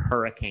unquote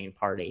hurricane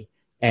party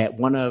at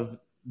one of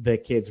the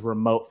kids'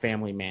 remote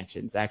family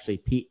mansions. Actually,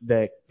 Pete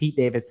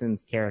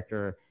Davidson's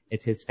character,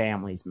 it's his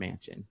family's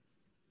mansion.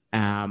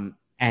 And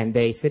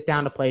they sit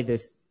down to play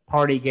this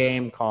party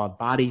game called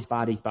Bodies,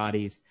 Bodies,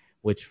 Bodies,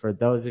 which for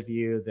those of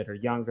you that are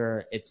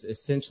younger, it's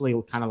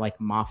essentially kind of like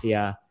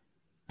Mafia,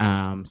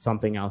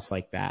 something else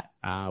like that,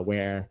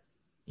 where,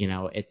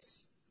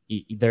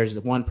 there's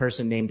one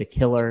person named a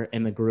killer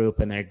in the group,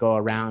 and they go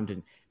around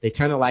and they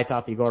turn the lights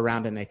off. You go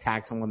around and they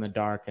tag someone in the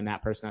dark, and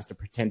that person has to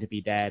pretend to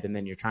be dead, and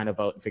then you're trying to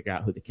vote and figure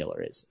out who the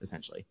killer is,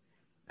 essentially.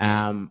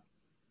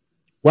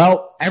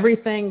 Well,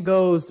 everything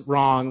goes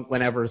wrong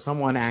whenever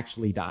someone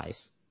actually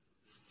dies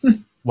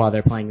while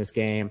they're playing this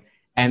game.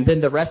 And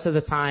then the rest of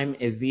the time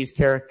is these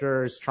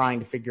characters trying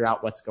to figure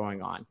out what's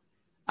going on.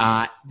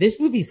 This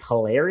movie's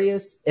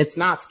hilarious. It's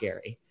not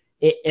scary.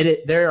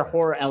 There are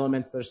horror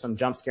elements. There's some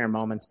jump scare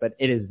moments, but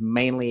it is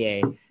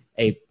mainly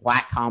a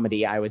black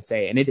comedy, I would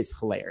say, and it is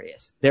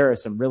hilarious. There are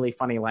some really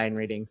funny line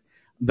readings.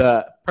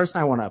 The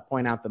person I want to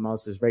point out the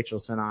most is Rachel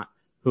Sennott,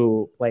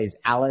 who plays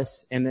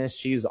Alice in this.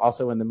 She's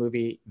also in the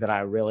movie that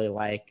I really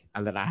like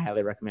and that I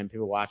highly recommend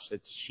people watch.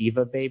 It's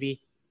Shiva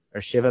Baby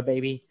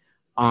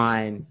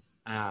on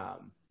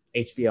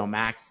HBO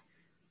Max.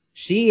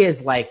 She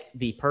is like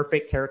the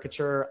perfect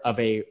caricature of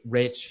a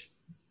rich,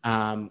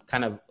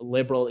 kind of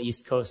liberal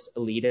East Coast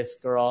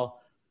elitist girl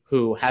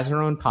who has her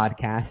own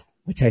podcast,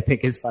 which I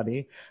think is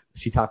funny.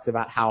 She talks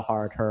about how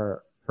hard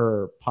her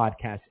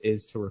podcast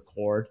is to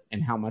record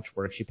and how much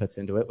work she puts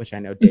into it, which I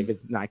know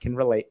David and I can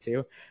relate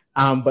to.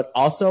 But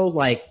also,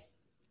 like,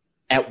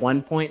 at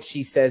one point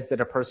she says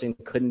that a person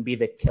couldn't be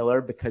the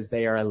killer because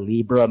they are a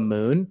Libra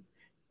moon,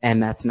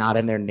 and that's not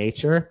in their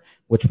nature,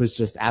 which was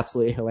just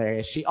absolutely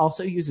hilarious. She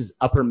also uses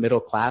upper middle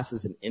class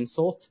as an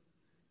insult.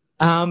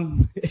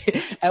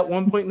 At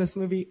one point in this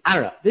movie, I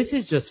don't know. This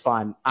is just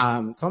fun.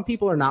 Some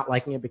people are not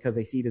liking it because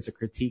they see it as a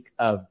critique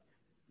of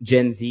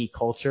Gen Z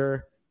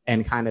culture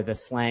and kind of the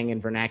slang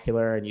and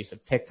vernacular and use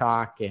of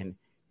TikTok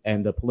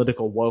and the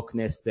political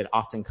wokeness that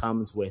often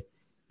comes with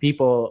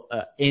people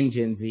in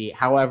Gen Z.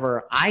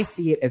 However, I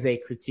see it as a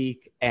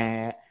critique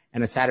and a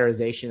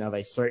satirization of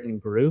a certain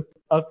group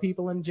of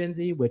people in Gen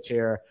Z, which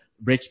are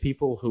rich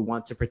people who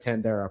want to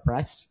pretend they're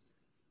oppressed.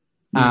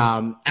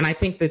 And I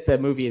think that the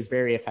movie is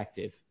very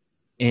effective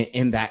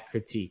in that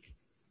critique.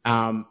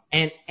 And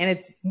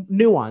it's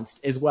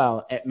nuanced as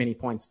well at many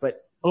points,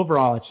 but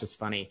overall it's just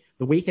funny.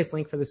 The weakest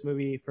link for this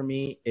movie for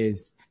me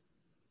is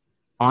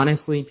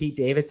honestly Pete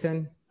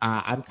Davidson.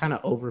 I'm kind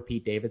of over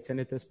Pete Davidson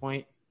at this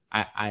point.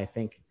 I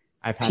think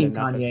I've had Team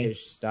enough Kanye. of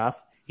his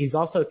stuff. He's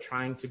also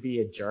trying to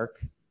be a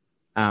jerk.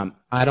 I'm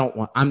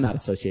not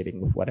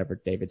associating with whatever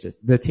David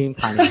just, the Team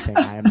Kanye thing.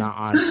 I am not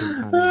on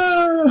Team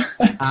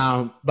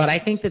Kanye. But I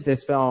think that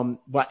this film,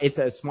 it's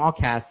a small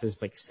cast.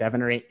 There's like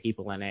 7 or 8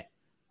 people in it.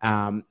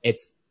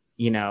 It's,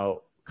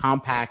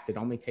 compact. It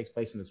only takes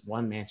place in this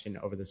one mansion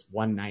over this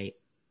one night,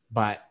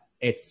 but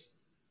it's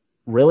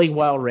really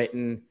well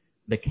written.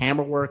 The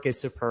camera work is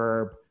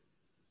superb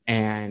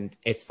and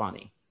it's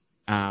funny.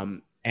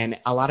 And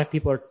a lot of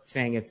people are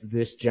saying it's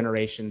this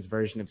generation's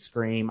version of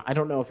Scream. I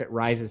don't know if it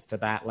rises to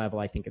that level.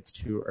 I think it's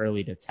too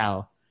early to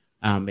tell.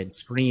 And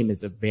Scream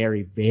is a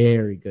very,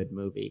 very good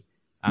movie.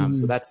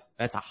 So that's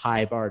a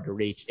high bar to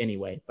reach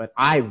anyway. But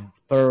I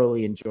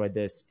thoroughly enjoyed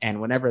this,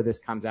 and whenever this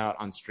comes out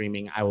on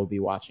streaming, I will be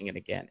watching it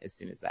again as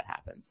soon as that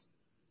happens.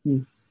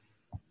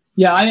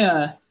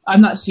 Yeah, I've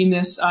not seen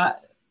this.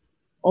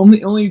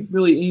 Only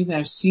really anything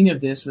I've seen of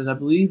this was, I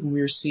believe, when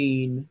we were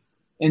seeing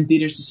in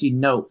theaters to see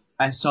Nope.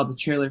 I saw the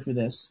trailer for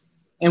this,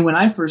 and when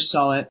I first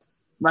saw it,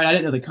 right, I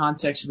didn't know the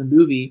context of the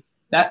movie.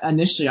 That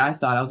initially I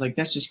thought, I was like,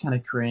 that's just kind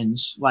of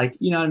cringe. Like,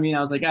 you know what I mean? I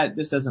was like,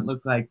 this doesn't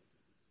look like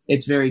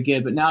it's very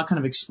good. But now kind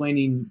of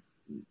explaining,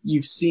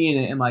 you've seen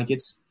it, and like,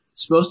 it's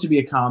supposed to be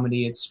a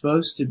comedy. It's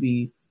supposed to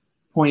be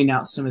pointing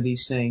out some of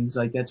these things.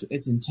 Like, that's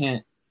its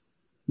intent.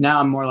 Now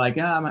I'm more like,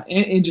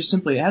 and just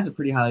simply, it has a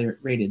pretty high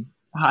rating.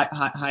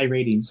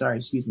 Sorry,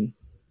 excuse me.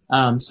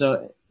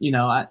 So,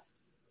 I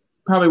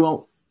probably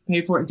won't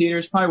pay for it in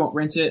theaters. Probably won't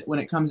rent it when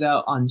it comes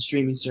out on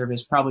streaming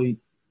service. Probably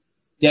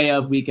day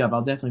of, week of.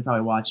 I'll definitely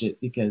probably watch it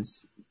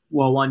because,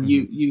 well, one,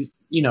 you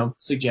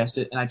suggest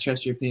it, and I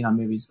trust your opinion on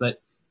movies,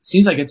 but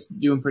seems like it's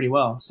doing pretty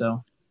well.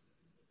 So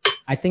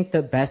I think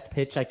the best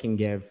pitch I can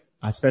give,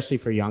 especially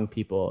for young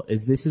people,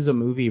 is this is a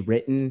movie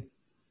written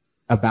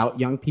about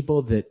young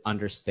people that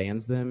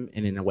understands them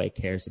and in a way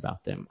cares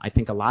about them. I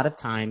think a lot of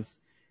times,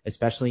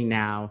 especially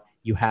now,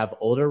 you have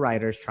older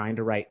writers trying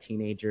to write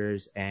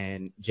teenagers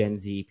and Gen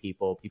Z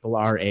people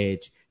our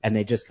age, and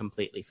they just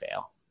completely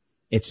fail.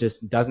 It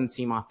just doesn't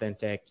seem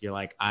authentic. You're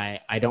like,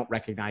 I don't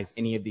recognize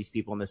any of these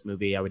people in this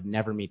movie. I would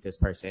never meet this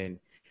person.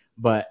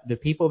 But the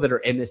people that are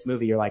in this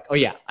movie, you're like, oh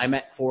yeah, I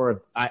met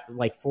 4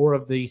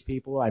 of these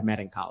people I met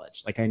in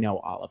college. Like, I know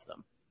all of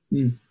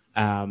them.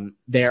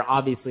 They're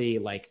obviously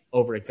like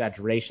over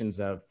exaggerations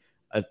of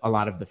a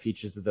lot of the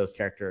features of those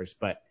characters,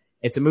 but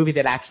it's a movie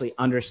that actually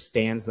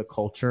understands the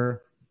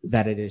culture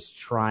that it is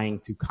trying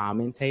to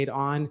commentate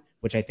on,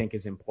 which I think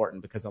is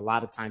important because a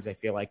lot of times I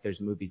feel like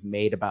there's movies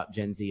made about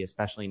Gen Z,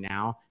 especially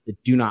now,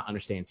 that do not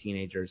understand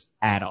teenagers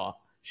at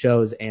all.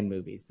 Shows and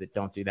movies that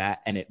don't do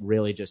that, and it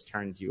really just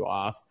turns you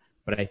off.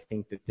 But I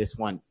think that this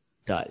one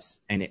does,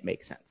 and it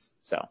makes sense.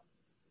 So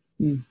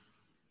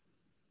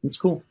that's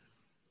cool.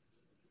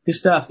 Good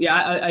stuff. Yeah,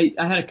 I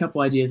had a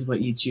couple ideas of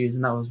what you'd choose,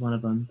 and that was one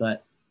of them.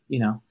 But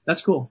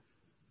that's cool.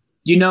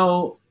 Do you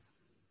know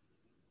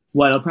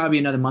what? It'll probably be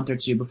another month or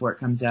 2 before it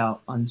comes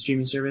out on the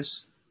streaming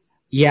service.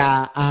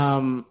 Yeah.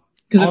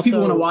 Because if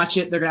people want to watch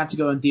it, they're gonna have to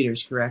go in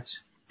theaters,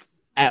 correct?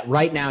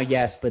 Right now,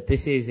 yes, but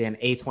this is an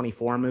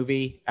A24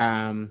 movie.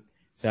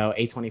 So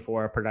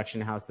A24, a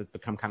production house that's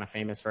become kind of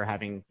famous for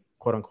having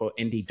quote unquote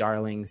indie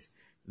darlings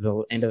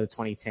the end of the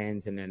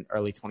 2010s and then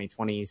early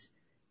 2020s.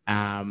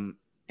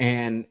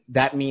 And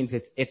that means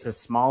it's a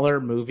smaller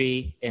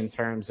movie in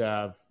terms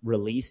of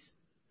release.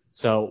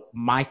 So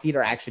my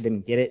theater actually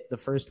didn't get it the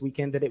first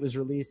weekend that it was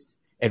released.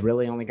 It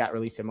really only got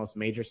released in most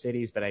major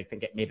cities, but I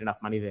think it made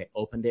enough money that they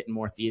opened it in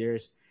more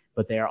theaters.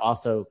 But they are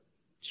also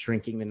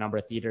shrinking the number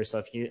of theaters.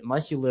 So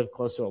unless you live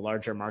close to a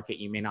larger market,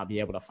 you may not be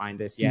able to find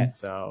this yet.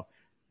 So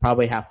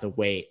probably have to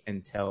wait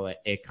until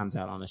it comes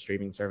out on a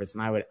streaming service.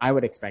 And I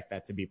would expect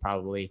that to be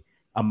probably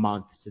a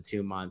month to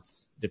 2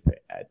 months.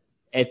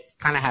 It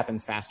kind of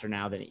happens faster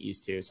now than it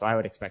used to. So I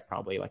would expect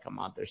probably like a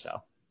month or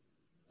so.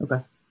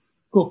 Okay.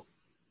 Cool.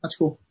 That's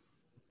cool.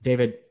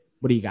 David,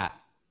 what do you got?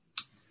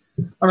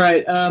 All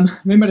right.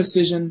 Made my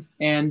decision,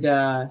 and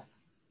I'm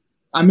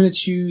going to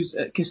choose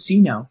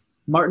Casino.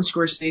 Martin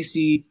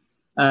Scorsese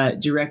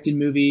directed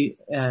movie,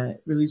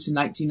 released in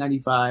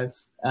 1995.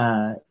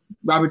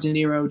 Robert De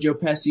Niro, Joe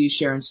Pesci,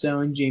 Sharon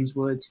Stone, James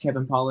Woods,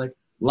 Kevin Pollak.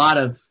 A lot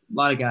of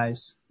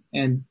guys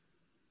and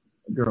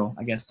girl,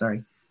 I guess.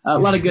 Sorry. A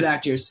lot of good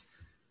actors.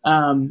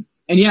 And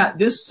yeah,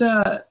 this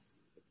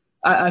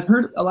I've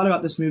heard a lot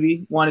about this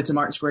movie. One, it's a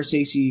Martin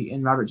Scorsese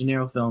and Robert De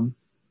Niro film,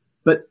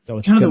 but so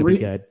it's going to be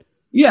good.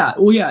 Yeah,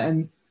 well, yeah,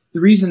 and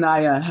the reason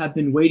I have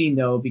been waiting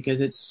though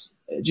because it's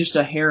just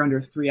a hair under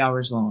 3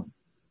 hours long,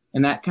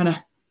 and that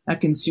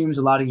consumes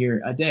a lot of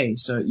your day.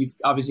 So you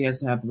obviously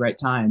has to have the right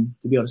time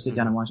to be able to sit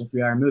down and watch a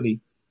 3-hour movie.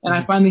 And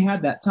I finally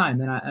had that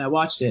time, and I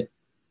watched it,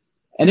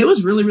 and it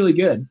was really, really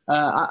good.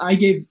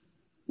 I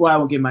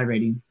won't give my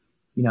rating,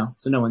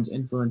 so no one's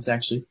influenced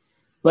actually.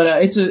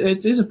 But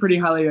it is a pretty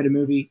highly rated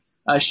movie.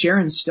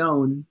 Sharon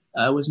Stone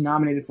was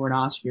nominated for an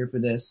Oscar for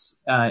this,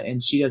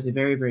 and she does a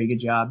very, very good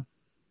job.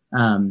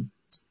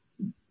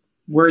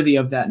 Worthy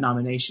of that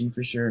nomination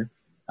for sure.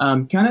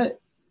 Kind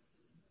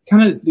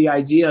of the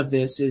idea of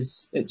this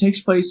is it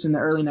takes place in the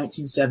early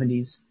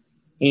 1970s,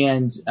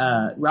 and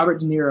Robert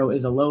De Niro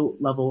is a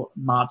low-level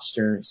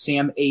mobster,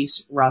 Sam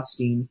Ace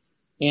Rothstein,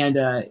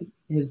 and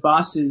his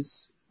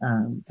bosses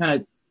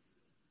kind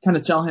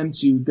of tell him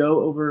to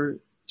go over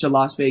to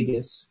Las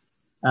Vegas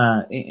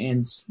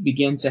and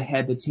begin to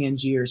head the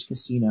Tangiers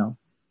Casino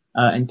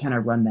and kind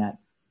of run that.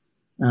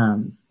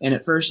 And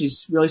at first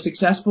he's really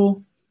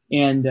successful,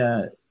 and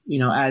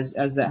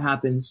as that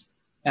happens,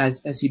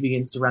 as he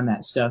begins to run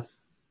that stuff,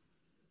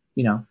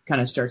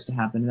 kind of starts to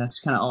happen. And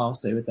that's kind of all I'll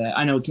say with that.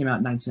 I know it came out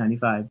in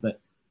 1995, but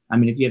I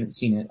mean, if you haven't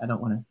seen it, I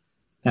don't want to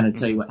kind of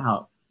tell you what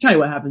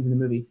happens in the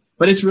movie,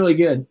 but it's really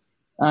good.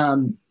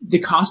 The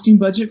costume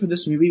budget for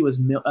this movie was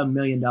 $1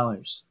 million.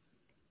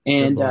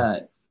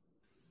 And,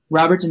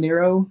 Robert De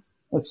Niro,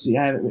 let's see,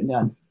 I have it written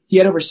down. He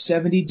had over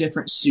 70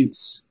 different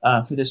suits,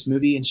 for this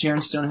movie, and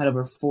Sharon Stone had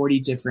over 40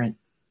 different,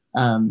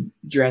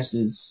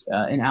 dresses,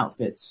 and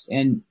outfits.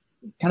 And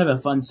kind of a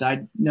fun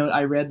side note,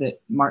 I read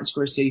that Martin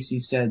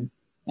Scorsese said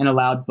and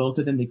allowed both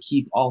of them to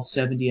keep all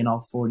 70 and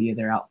all 40 of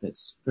their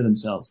outfits for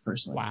themselves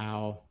personally.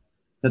 Wow.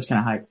 That's kind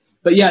of hype.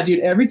 But yeah, dude,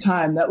 every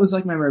time, that was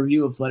like my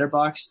review of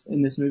Letterboxd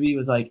in this movie,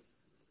 was like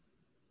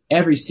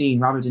every scene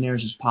Robert De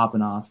Niro's just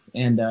popping off.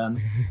 And,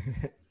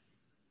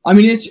 I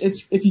mean, it's,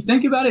 if you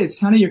think about it, it's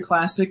kind of your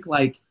classic,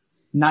 like,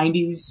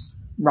 90s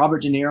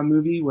Robert De Niro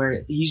movie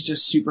where he's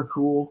just super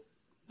cool,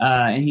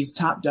 and he's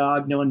top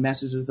dog, no one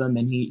messes with him,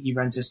 and he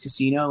runs this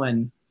casino,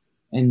 and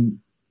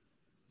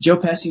Joe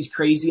Pesci's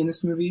crazy in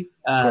this movie.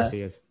 Of course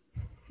he is.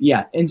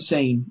 Yeah,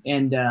 insane.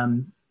 And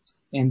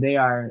they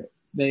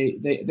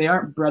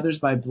aren't brothers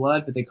by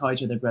blood, but they call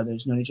each other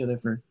brothers, known each other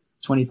for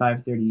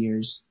 25, 30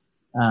 years.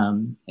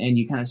 And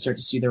you kind of start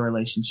to see their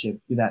relationship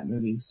through that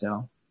movie.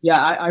 So yeah,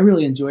 I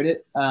really enjoyed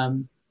it. I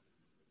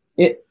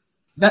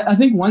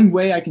think one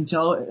way I can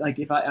tell, like,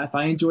 if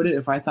I enjoyed it,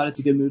 if I thought it's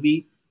a good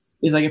movie,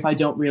 is like if I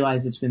don't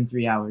realize it's been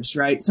 3 hours,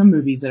 right? Some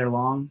movies that are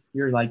long,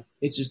 you're like,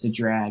 it's just a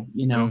drag,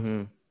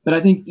 Mm-hmm. But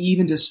I think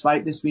even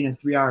despite this being a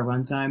 3-hour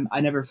runtime,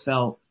 I never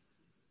felt,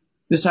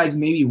 besides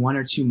maybe one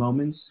or two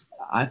moments,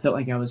 I felt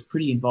like I was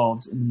pretty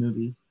involved in the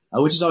movie,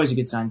 which is always a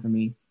good sign for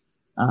me.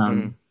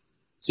 So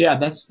yeah,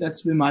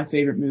 that's been my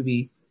favorite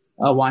movie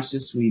watched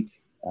this week.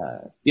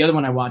 The other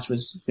one I watched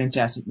was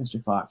Fantastic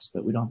Mr. Fox,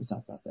 but we don't have to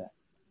talk about that.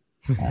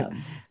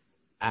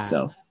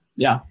 So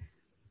yeah,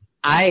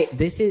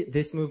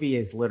 this movie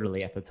is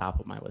literally at the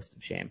top of my list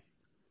of shame.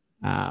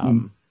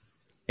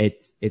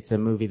 It's a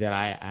movie that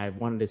I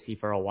wanted to see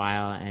for a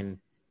while, and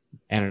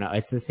I don't know.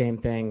 It's the same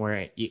thing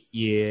where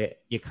you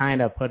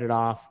kind of put it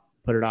off,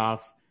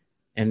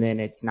 and then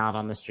it's not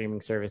on the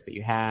streaming service that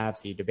you have,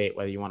 so you debate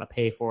whether you want to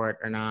pay for it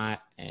or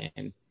not.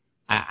 And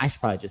I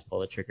should probably just pull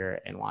the trigger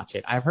and watch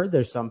it. I've heard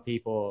there's some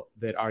people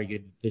that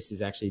argued this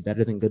is actually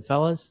better than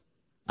Goodfellas.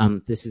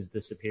 This is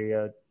the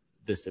superior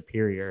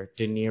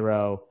De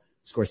Niro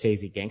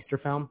Scorsese gangster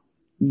film.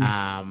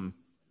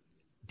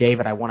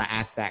 David, I want to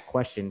ask that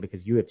question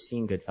because you have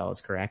seen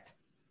Goodfellas, correct?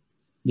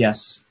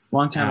 Yes.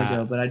 Long time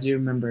ago, but I do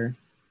remember.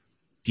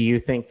 Do you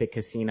think that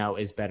Casino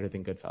is better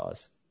than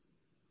Goodfellas?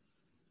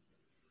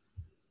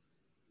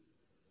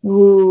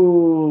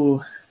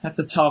 Ooh, that's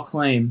a tall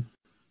claim.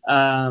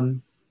 I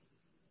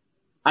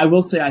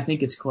will say I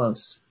think it's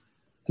close,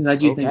 because I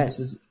do think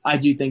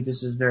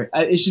this is very.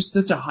 It's just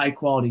such a high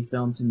quality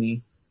film to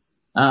me.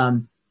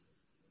 But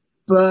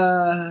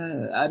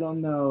I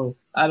don't know.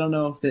 I don't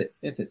know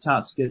if it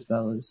tops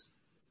Goodfellas.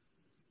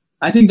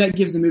 I think that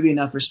gives the movie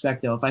enough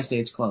respect, though. If I say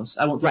it's close,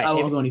 I won't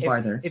go any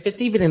farther. If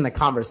it's even in the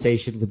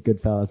conversation with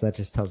Goodfellas, that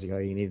just tells you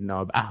all you need to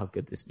know about how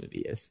good this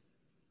movie is.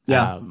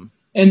 Yeah,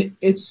 and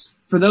it's,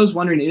 for those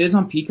wondering, it is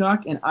on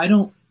Peacock, and I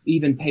don't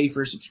even pay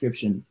for a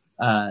subscription.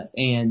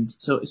 And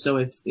so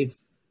if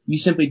you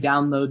simply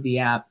download the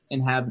app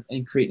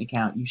and create an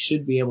account, you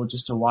should be able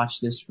just to watch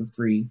this for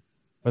free.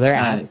 Are there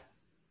ads?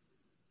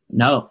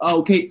 No. Oh,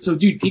 okay. So,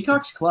 dude,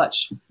 Peacock's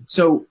clutch.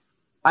 So,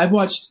 I've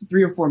watched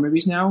 3 or 4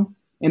 movies now,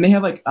 and they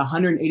have like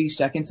 180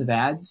 seconds of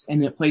ads,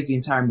 and it plays the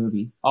entire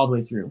movie all the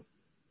way through.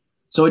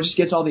 So it just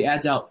gets all the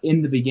ads out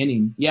in the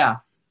beginning. Yeah.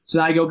 So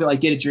now I go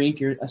get a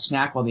drink or a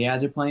snack while the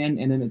ads are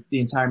playing, and then the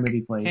entire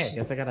movie plays. Hey, I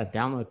guess I gotta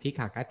download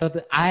Peacock. I thought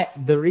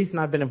the reason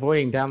I've been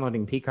avoiding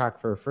downloading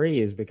Peacock for free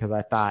is because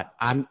I thought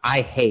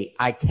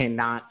I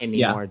cannot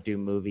anymore do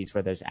movies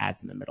where there's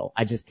ads in the middle.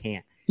 I just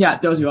can't. Yeah,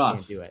 it throws you off.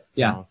 Can't do it.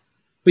 So. Yeah.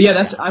 But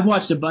yeah, I've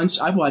watched a bunch.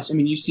 I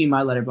mean, you've seen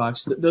my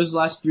Letterboxd. Those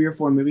last 3 or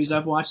 4 movies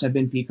I've watched have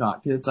been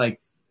Peacock. Cause it's like,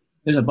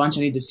 there's a bunch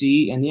I need to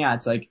see, and yeah,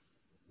 it's like,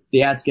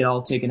 the ads get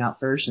all taken out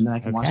first, and then I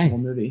can watch the whole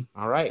movie.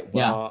 All right.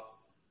 Well,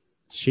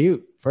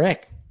 shoot,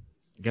 frick.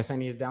 I guess I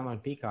need to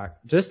download Peacock.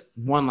 Just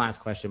one last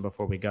question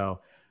before we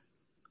go.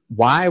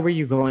 What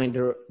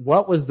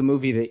was the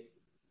movie that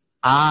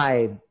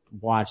I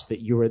watched that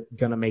you were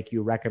going to make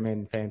you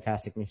recommend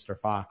Fantastic Mr.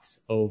 Fox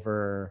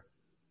over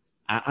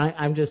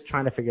I'm just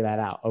trying to figure that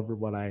out over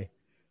what I.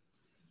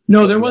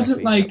 No, what there we wasn't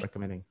actually end up like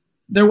recommending.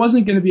 there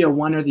wasn't going to be a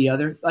one or the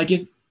other. Like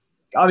if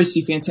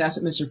obviously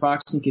Fantastic Mr.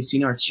 Fox and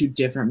Casino are two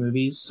different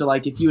movies. So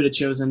like if you would have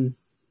chosen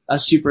a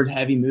super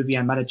heavy movie,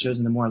 I might have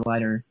chosen the more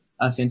lighter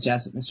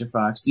Fantastic Mr.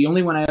 Fox. The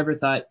only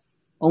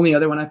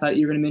other one I thought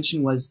you were going to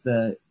mention was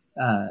the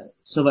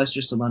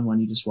Sylvester Stallone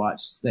one you just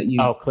watched that you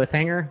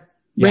Cliffhanger.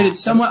 rated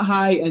somewhat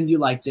high and you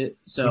liked it.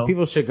 So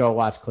people should go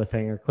watch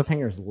Cliffhanger.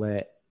 Cliffhanger's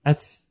lit. That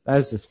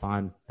was just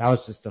fun. That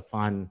was just a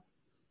fun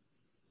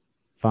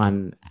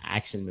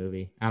action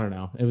movie. I don't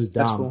know. It was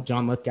dumb. Cool.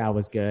 John Lithgow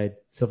was good.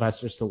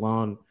 Sylvester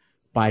Stallone's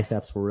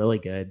biceps were really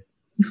good.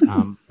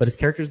 But his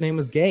character's name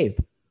was Gabe.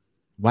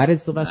 Why did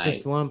Sylvester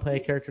Stallone play a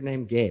character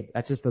named Gabe?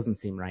 That just doesn't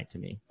seem right to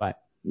me. But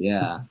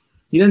yeah,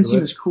 he doesn't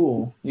seem as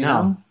cool. You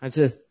know? It's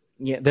just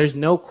there's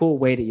no cool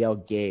way to yell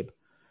Gabe.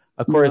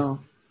 Of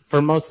course,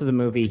 for most of the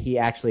movie, he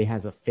actually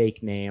has a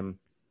fake name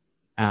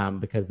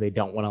because they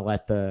don't want to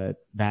let the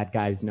bad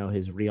guys know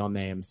his real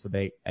name, so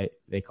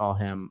they call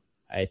him.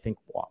 I think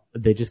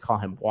they just call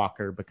him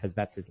Walker because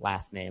that's his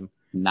last name.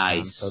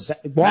 Nice.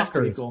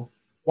 Walker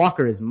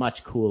is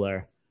much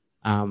cooler.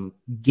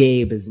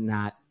 Gabe is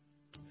not.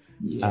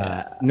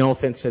 Yeah. No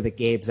offense to the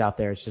Gabes out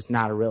there, it's just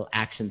not a real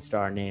action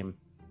star name,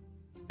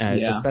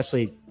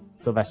 especially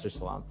Sylvester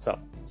Stallone. So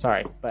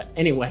sorry, but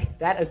anyway,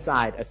 that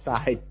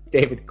aside,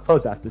 David,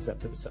 close out this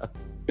episode.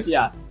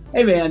 Yeah.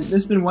 Hey man, this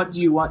has been What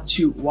Do You Want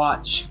to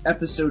Watch,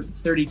 episode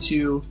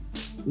 32.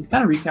 We've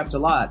kind of recapped a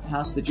lot.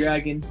 House of the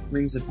Dragon,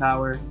 Rings of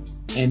Power,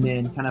 and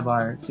then kind of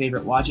our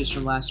favorite watches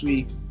from last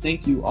week.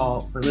 Thank you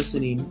all for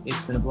listening.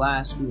 It's been a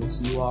blast. We will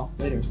see you all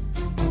later.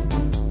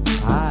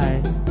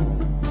 Bye.